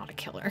 I'm not a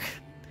killer.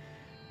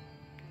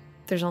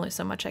 There's only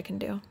so much I can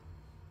do.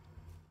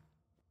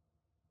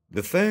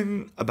 The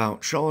thing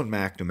about Sean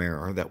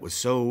McNamara that was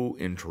so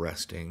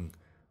interesting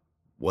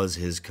was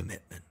his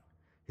commitment,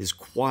 his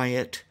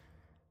quiet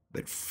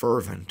but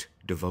fervent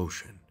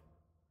devotion.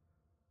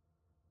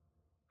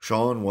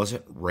 Sean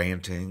wasn't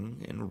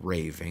ranting and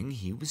raving.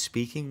 He was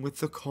speaking with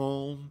the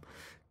calm,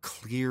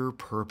 clear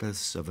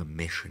purpose of a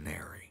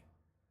missionary.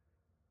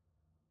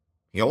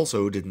 He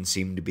also didn't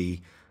seem to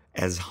be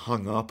as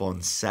hung up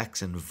on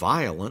sex and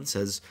violence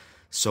as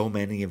so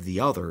many of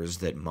the others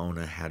that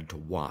Mona had to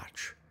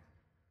watch,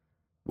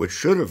 which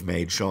should have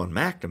made Sean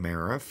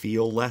McNamara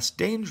feel less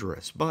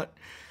dangerous. But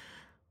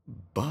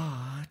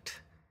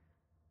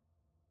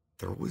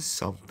there was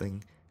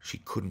something she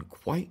couldn't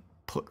quite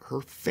put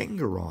her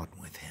finger on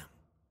with him.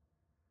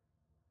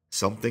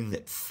 Something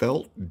that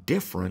felt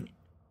different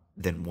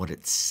than what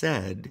it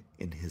said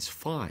in his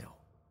file.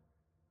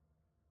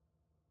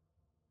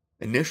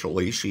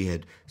 Initially, she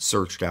had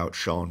searched out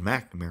Sean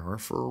McNamara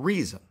for a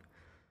reason.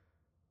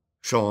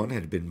 Sean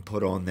had been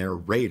put on their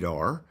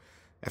radar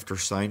after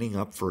signing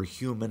up for a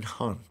human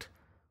hunt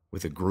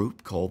with a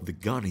group called the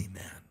Gunny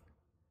Men.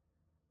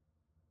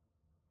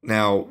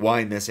 Now,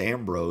 why Miss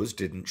Ambrose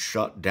didn't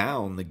shut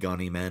down the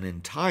Gunny Men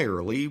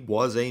entirely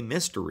was a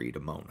mystery to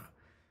Mona.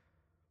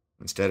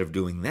 Instead of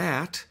doing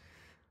that,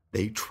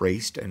 they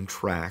traced and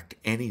tracked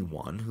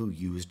anyone who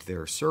used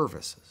their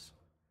services.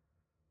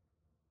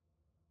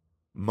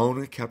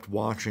 Mona kept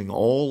watching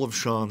all of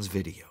Sean's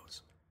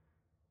videos,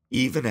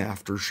 even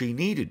after she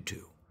needed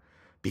to,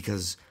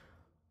 because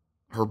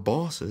her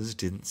bosses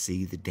didn't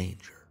see the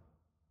danger.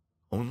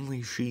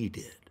 Only she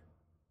did.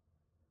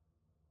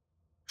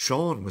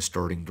 Sean was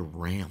starting to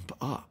ramp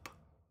up.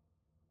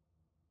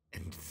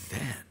 And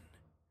then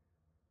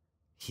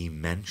he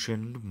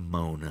mentioned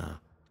Mona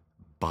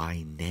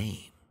by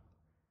name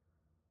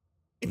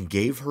and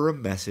gave her a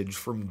message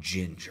from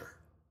Ginger.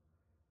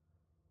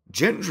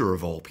 Ginger,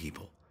 of all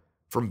people,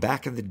 from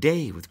back in the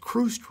day with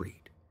Crew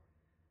Street.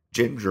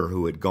 Ginger,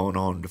 who had gone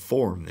on to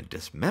form the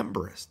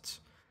Dismemberists,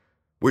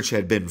 which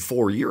had been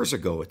 4 years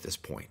ago at this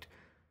point.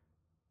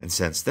 And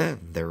since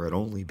then, there had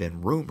only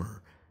been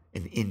rumor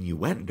and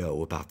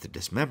innuendo about the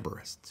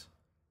Dismemberists.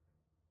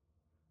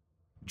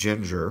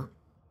 Ginger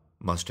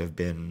must have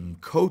been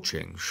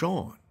coaching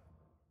Sean.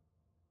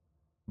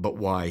 But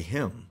why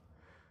him?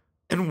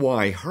 And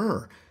why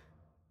her?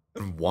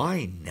 And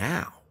why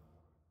now?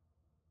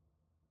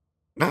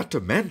 Not to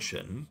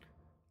mention,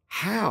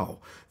 how?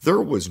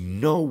 There was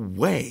no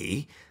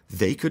way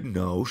they could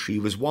know she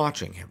was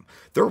watching him.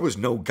 There was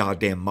no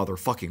goddamn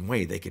motherfucking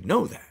way they could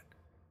know that.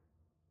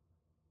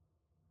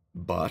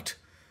 But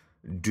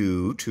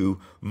due to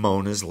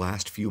Mona's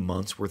last few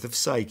months' worth of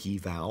psych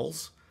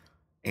evals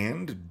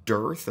and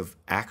dearth of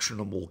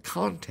actionable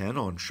content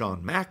on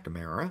Sean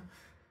McNamara,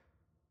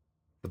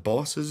 the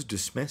bosses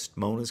dismissed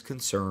Mona's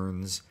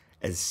concerns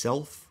as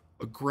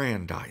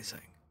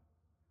self-aggrandizing.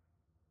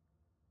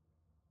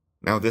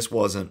 Now, this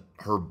wasn't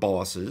her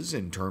bosses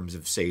in terms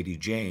of Sadie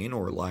Jane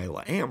or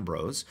Lila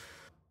Ambrose.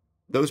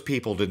 Those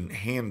people didn't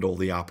handle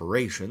the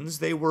operations.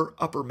 They were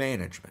upper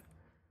management.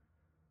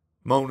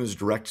 Mona's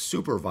direct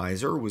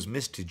supervisor was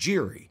Miss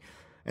Tajiri,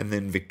 and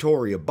then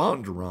Victoria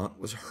Bondurant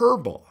was her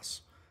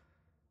boss.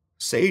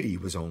 Sadie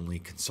was only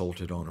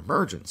consulted on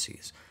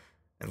emergencies,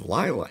 and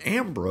Lila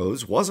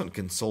Ambrose wasn't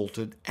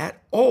consulted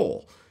at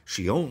all.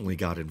 She only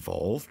got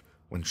involved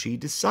when she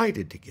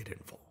decided to get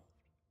involved.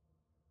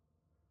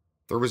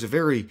 There was a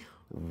very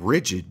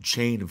rigid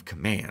chain of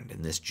command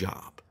in this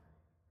job,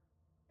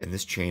 and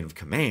this chain of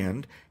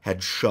command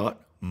had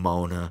shut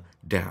Mona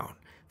down.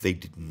 They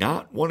did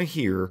not want to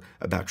hear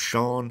about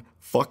Sean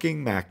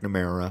fucking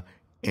McNamara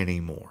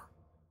anymore.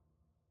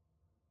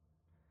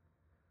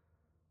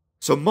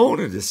 So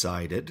Mona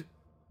decided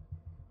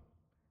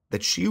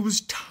that she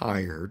was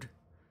tired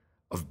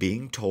of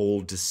being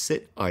told to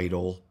sit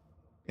idle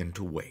and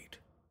to wait.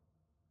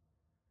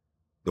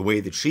 The way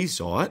that she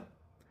saw it,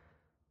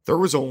 there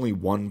was only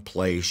one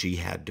play she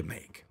had to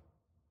make.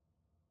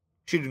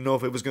 She didn't know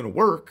if it was going to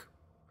work,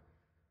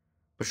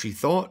 but she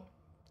thought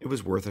it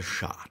was worth a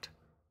shot.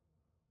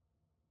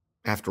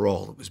 After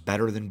all, it was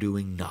better than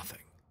doing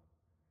nothing.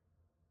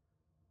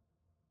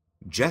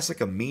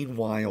 Jessica,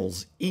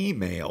 meanwhile's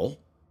email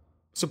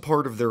was a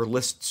part of their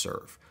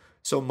listserv,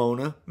 so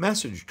Mona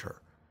messaged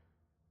her.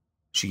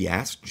 She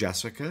asked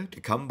Jessica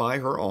to come by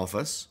her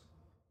office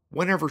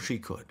whenever she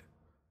could,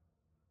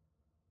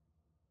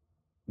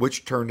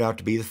 which turned out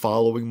to be the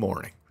following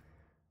morning,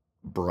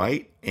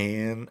 bright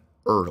and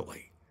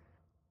early.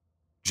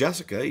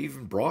 Jessica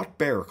even brought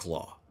Bear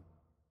Claw.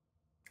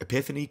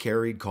 Epiphany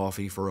carried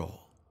coffee for all.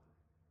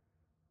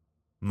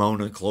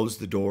 Mona closed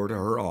the door to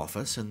her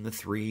office, and the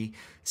three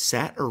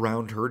sat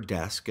around her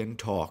desk and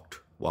talked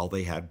while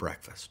they had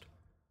breakfast.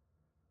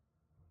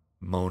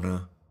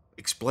 Mona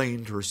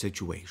explained her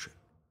situation.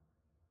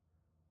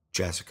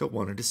 Jessica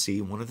wanted to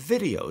see one of the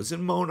videos,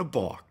 and Mona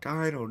balked.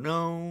 I don't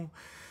know.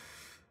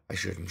 I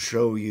shouldn't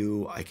show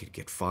you. I could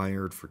get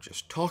fired for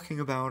just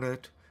talking about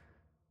it.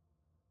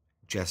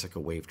 Jessica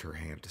waved her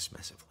hand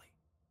dismissively.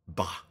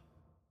 Bah.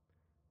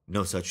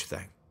 No such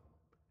thing.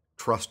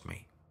 Trust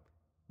me.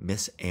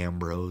 Miss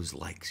Ambrose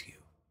likes you.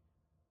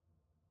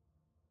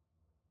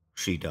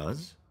 She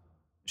does?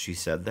 She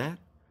said that?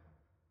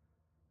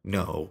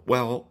 No,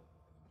 well,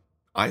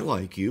 I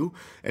like you,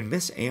 and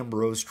Miss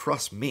Ambrose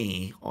trusts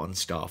me on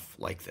stuff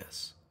like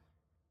this.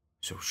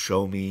 So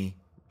show me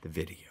the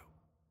video.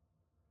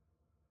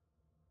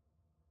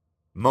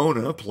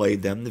 Mona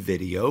played them the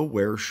video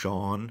where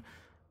Sean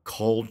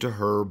called to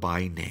her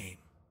by name.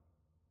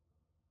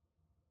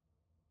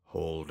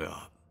 Hold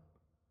up.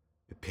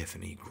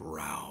 Epiphany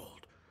growled.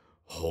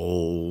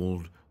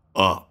 Hold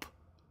up.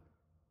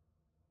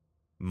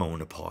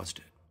 Mona paused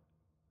it.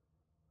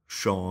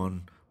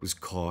 Sean was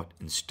caught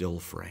in still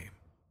frame.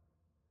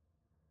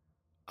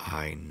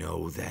 I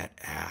know that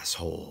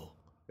asshole,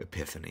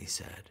 Epiphany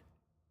said.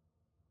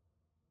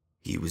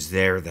 He was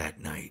there that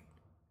night.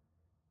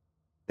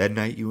 That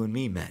night you and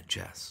me met,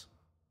 Jess.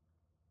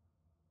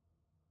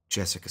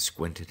 Jessica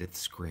squinted at the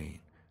screen.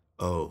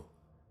 Oh.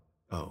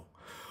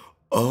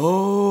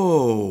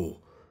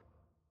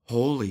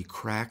 Holy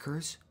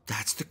crackers,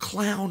 that's the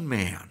clown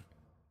man.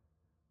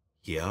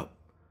 Yep.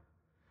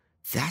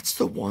 That's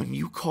the one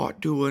you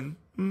caught doing,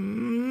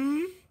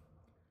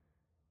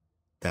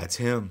 That's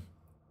him.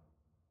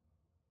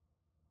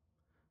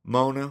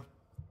 Mona,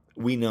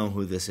 we know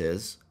who this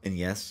is, and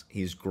yes,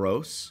 he's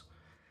gross.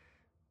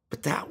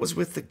 But that was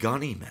with the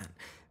gunny men.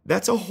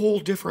 That's a whole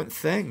different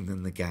thing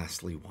than the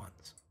ghastly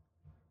ones.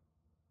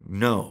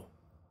 No,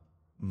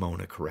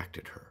 Mona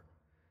corrected her.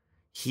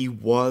 He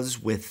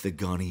was with the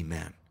gunny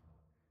men.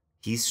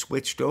 He's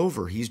switched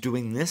over. He's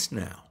doing this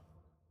now.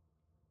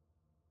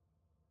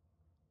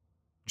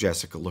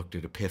 Jessica looked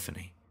at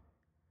Epiphany,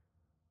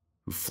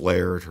 who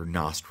flared her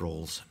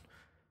nostrils and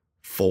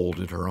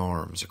folded her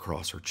arms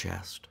across her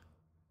chest.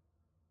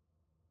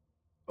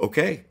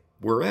 Okay,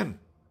 we're in.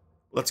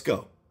 Let's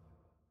go.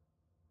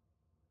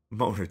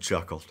 Mona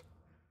chuckled.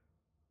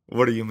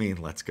 What do you mean,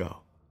 let's go?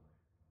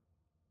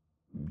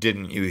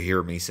 Didn't you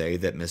hear me say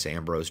that Miss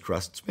Ambrose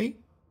trusts me?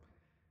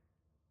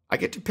 I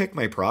get to pick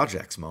my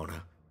projects,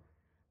 Mona.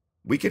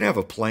 We can have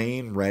a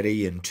plane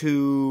ready in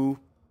 2,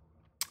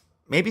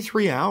 maybe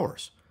 3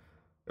 hours.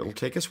 It'll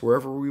take us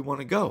wherever we want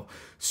to go.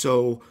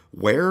 So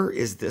where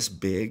is this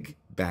big,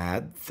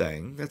 bad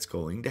thing that's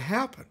going to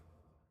happen?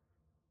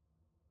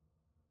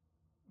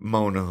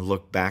 Mona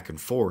looked back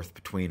and forth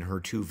between her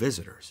two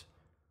visitors,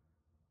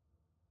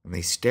 and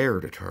they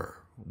stared at her,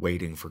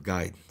 waiting for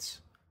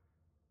guidance.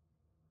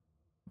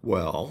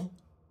 Well,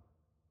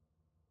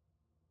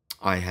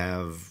 I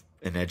have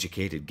an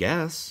educated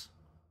guess.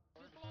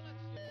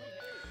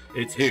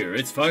 It's here,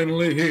 it's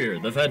finally here.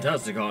 The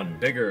Fantasticon,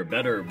 bigger,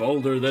 better,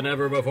 bolder than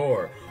ever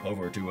before.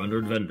 Over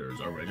 200 vendors,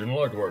 original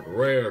artwork,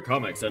 rare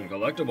comics and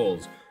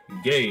collectibles,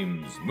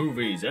 games,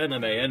 movies,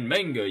 anime, and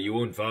manga you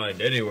won't find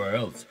anywhere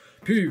else.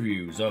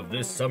 Previews of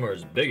this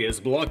summer's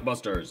biggest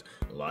blockbusters,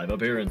 live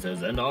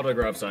appearances and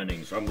autograph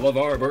signings from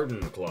LeVar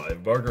Burton,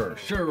 Clive Barker,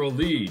 Cheryl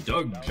Lee,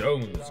 Doug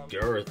Jones,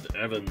 Gareth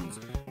Evans,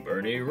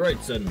 Bernie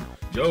Wrightson,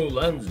 Joe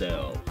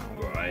Lansdale,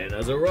 Brian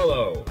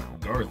Azzarello,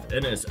 Garth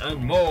Ennis,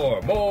 and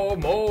more.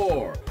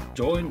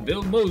 Join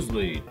Bill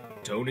Moseley,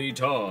 Tony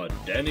Todd,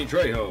 Danny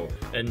Trejo,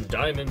 and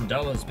Diamond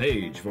Dallas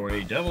Page for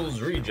a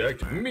Devil's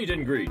Reject meet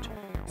and greet.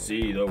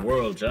 See the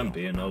world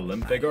champion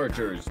Olympic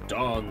archers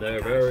don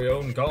their very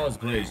own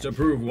cosplays to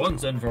prove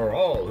once and for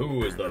all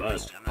who is the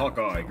best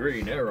Hawkeye,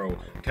 Green Arrow,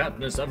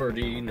 Katniss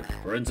Everdeen,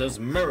 Princess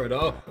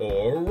Merida,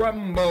 or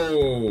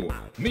Rambo.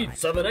 Meet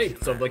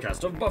 7/8 of the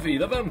cast of Buffy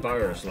the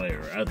Vampire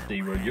Slayer at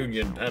the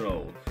reunion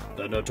panel.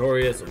 The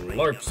notorious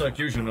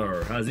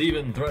LARPsecutioner has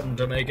even threatened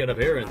to make an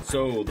appearance,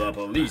 so the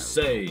police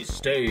say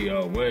stay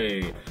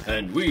away,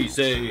 and we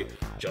say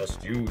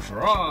just you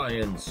try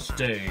and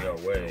stay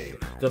away.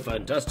 The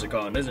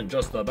Fantasticon isn't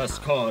just the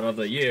best con of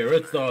the year,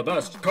 it's the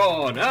best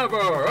con ever.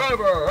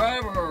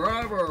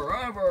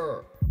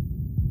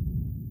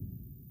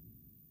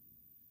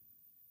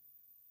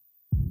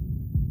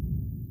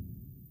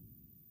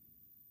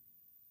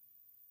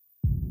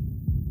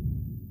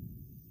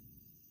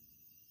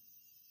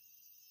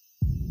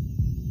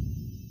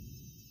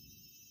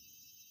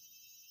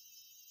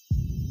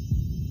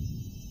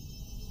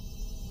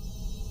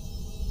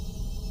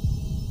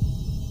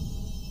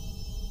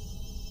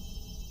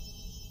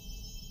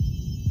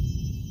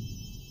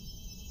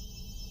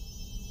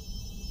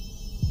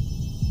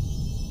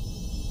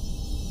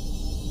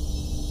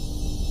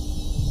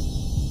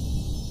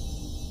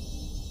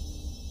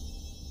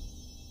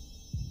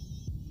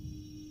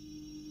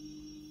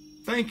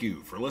 Thank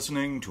you for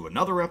listening to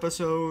another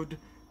episode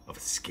of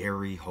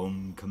Scary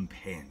Home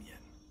Companion.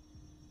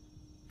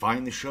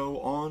 Find the show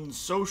on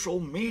social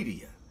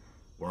media.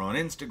 We're on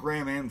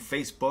Instagram and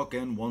Facebook,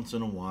 and once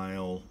in a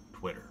while,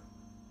 Twitter.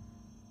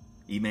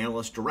 Email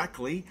us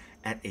directly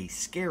at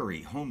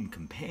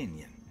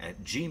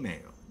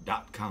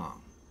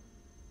ascaryhomecompanion@gmail.com.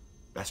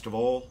 Best of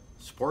all,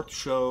 support the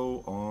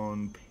show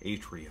on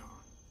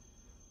Patreon.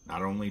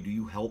 Not only do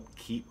you help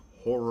keep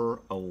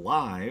horror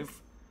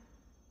alive,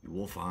 you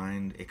will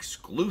find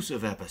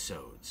exclusive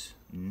episodes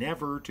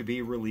never to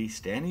be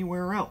released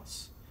anywhere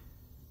else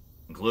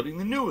including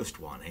the newest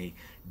one, a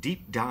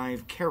deep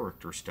dive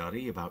character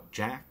study about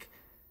Jack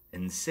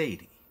and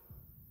Sadie.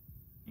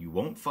 You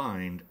won't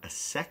find a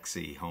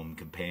sexy home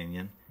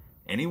companion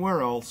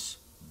anywhere else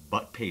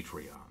but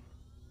Patreon.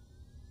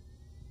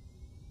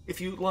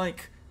 If you'd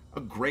like a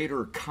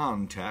greater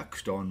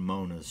context on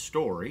Mona's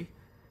story,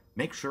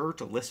 make sure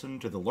to listen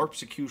to the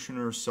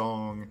Larpsecutioner's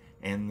song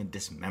and the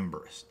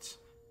Dismemberists.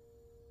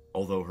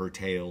 Although her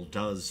tale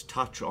does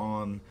touch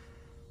on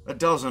a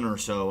dozen or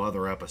so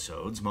other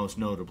episodes, most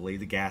notably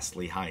the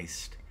Ghastly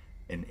Heist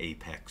and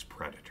Apex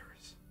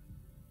Predators.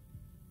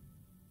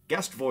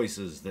 Guest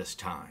voices this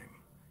time,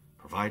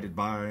 provided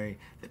by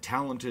the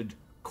talented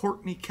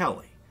Courtney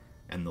Kelly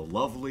and the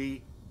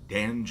lovely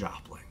Dan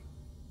Jopling.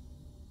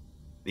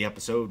 The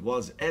episode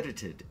was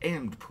edited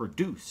and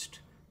produced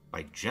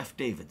by Jeff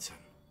Davidson.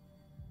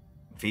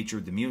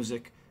 Featured the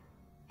music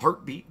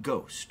Heartbeat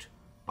Ghost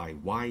by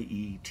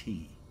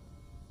Y.E.T,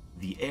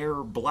 The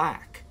Air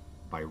Black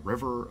by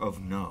River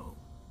of No,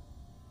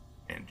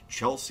 and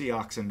Chelsea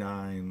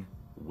Oxendine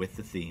with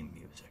the theme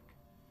music.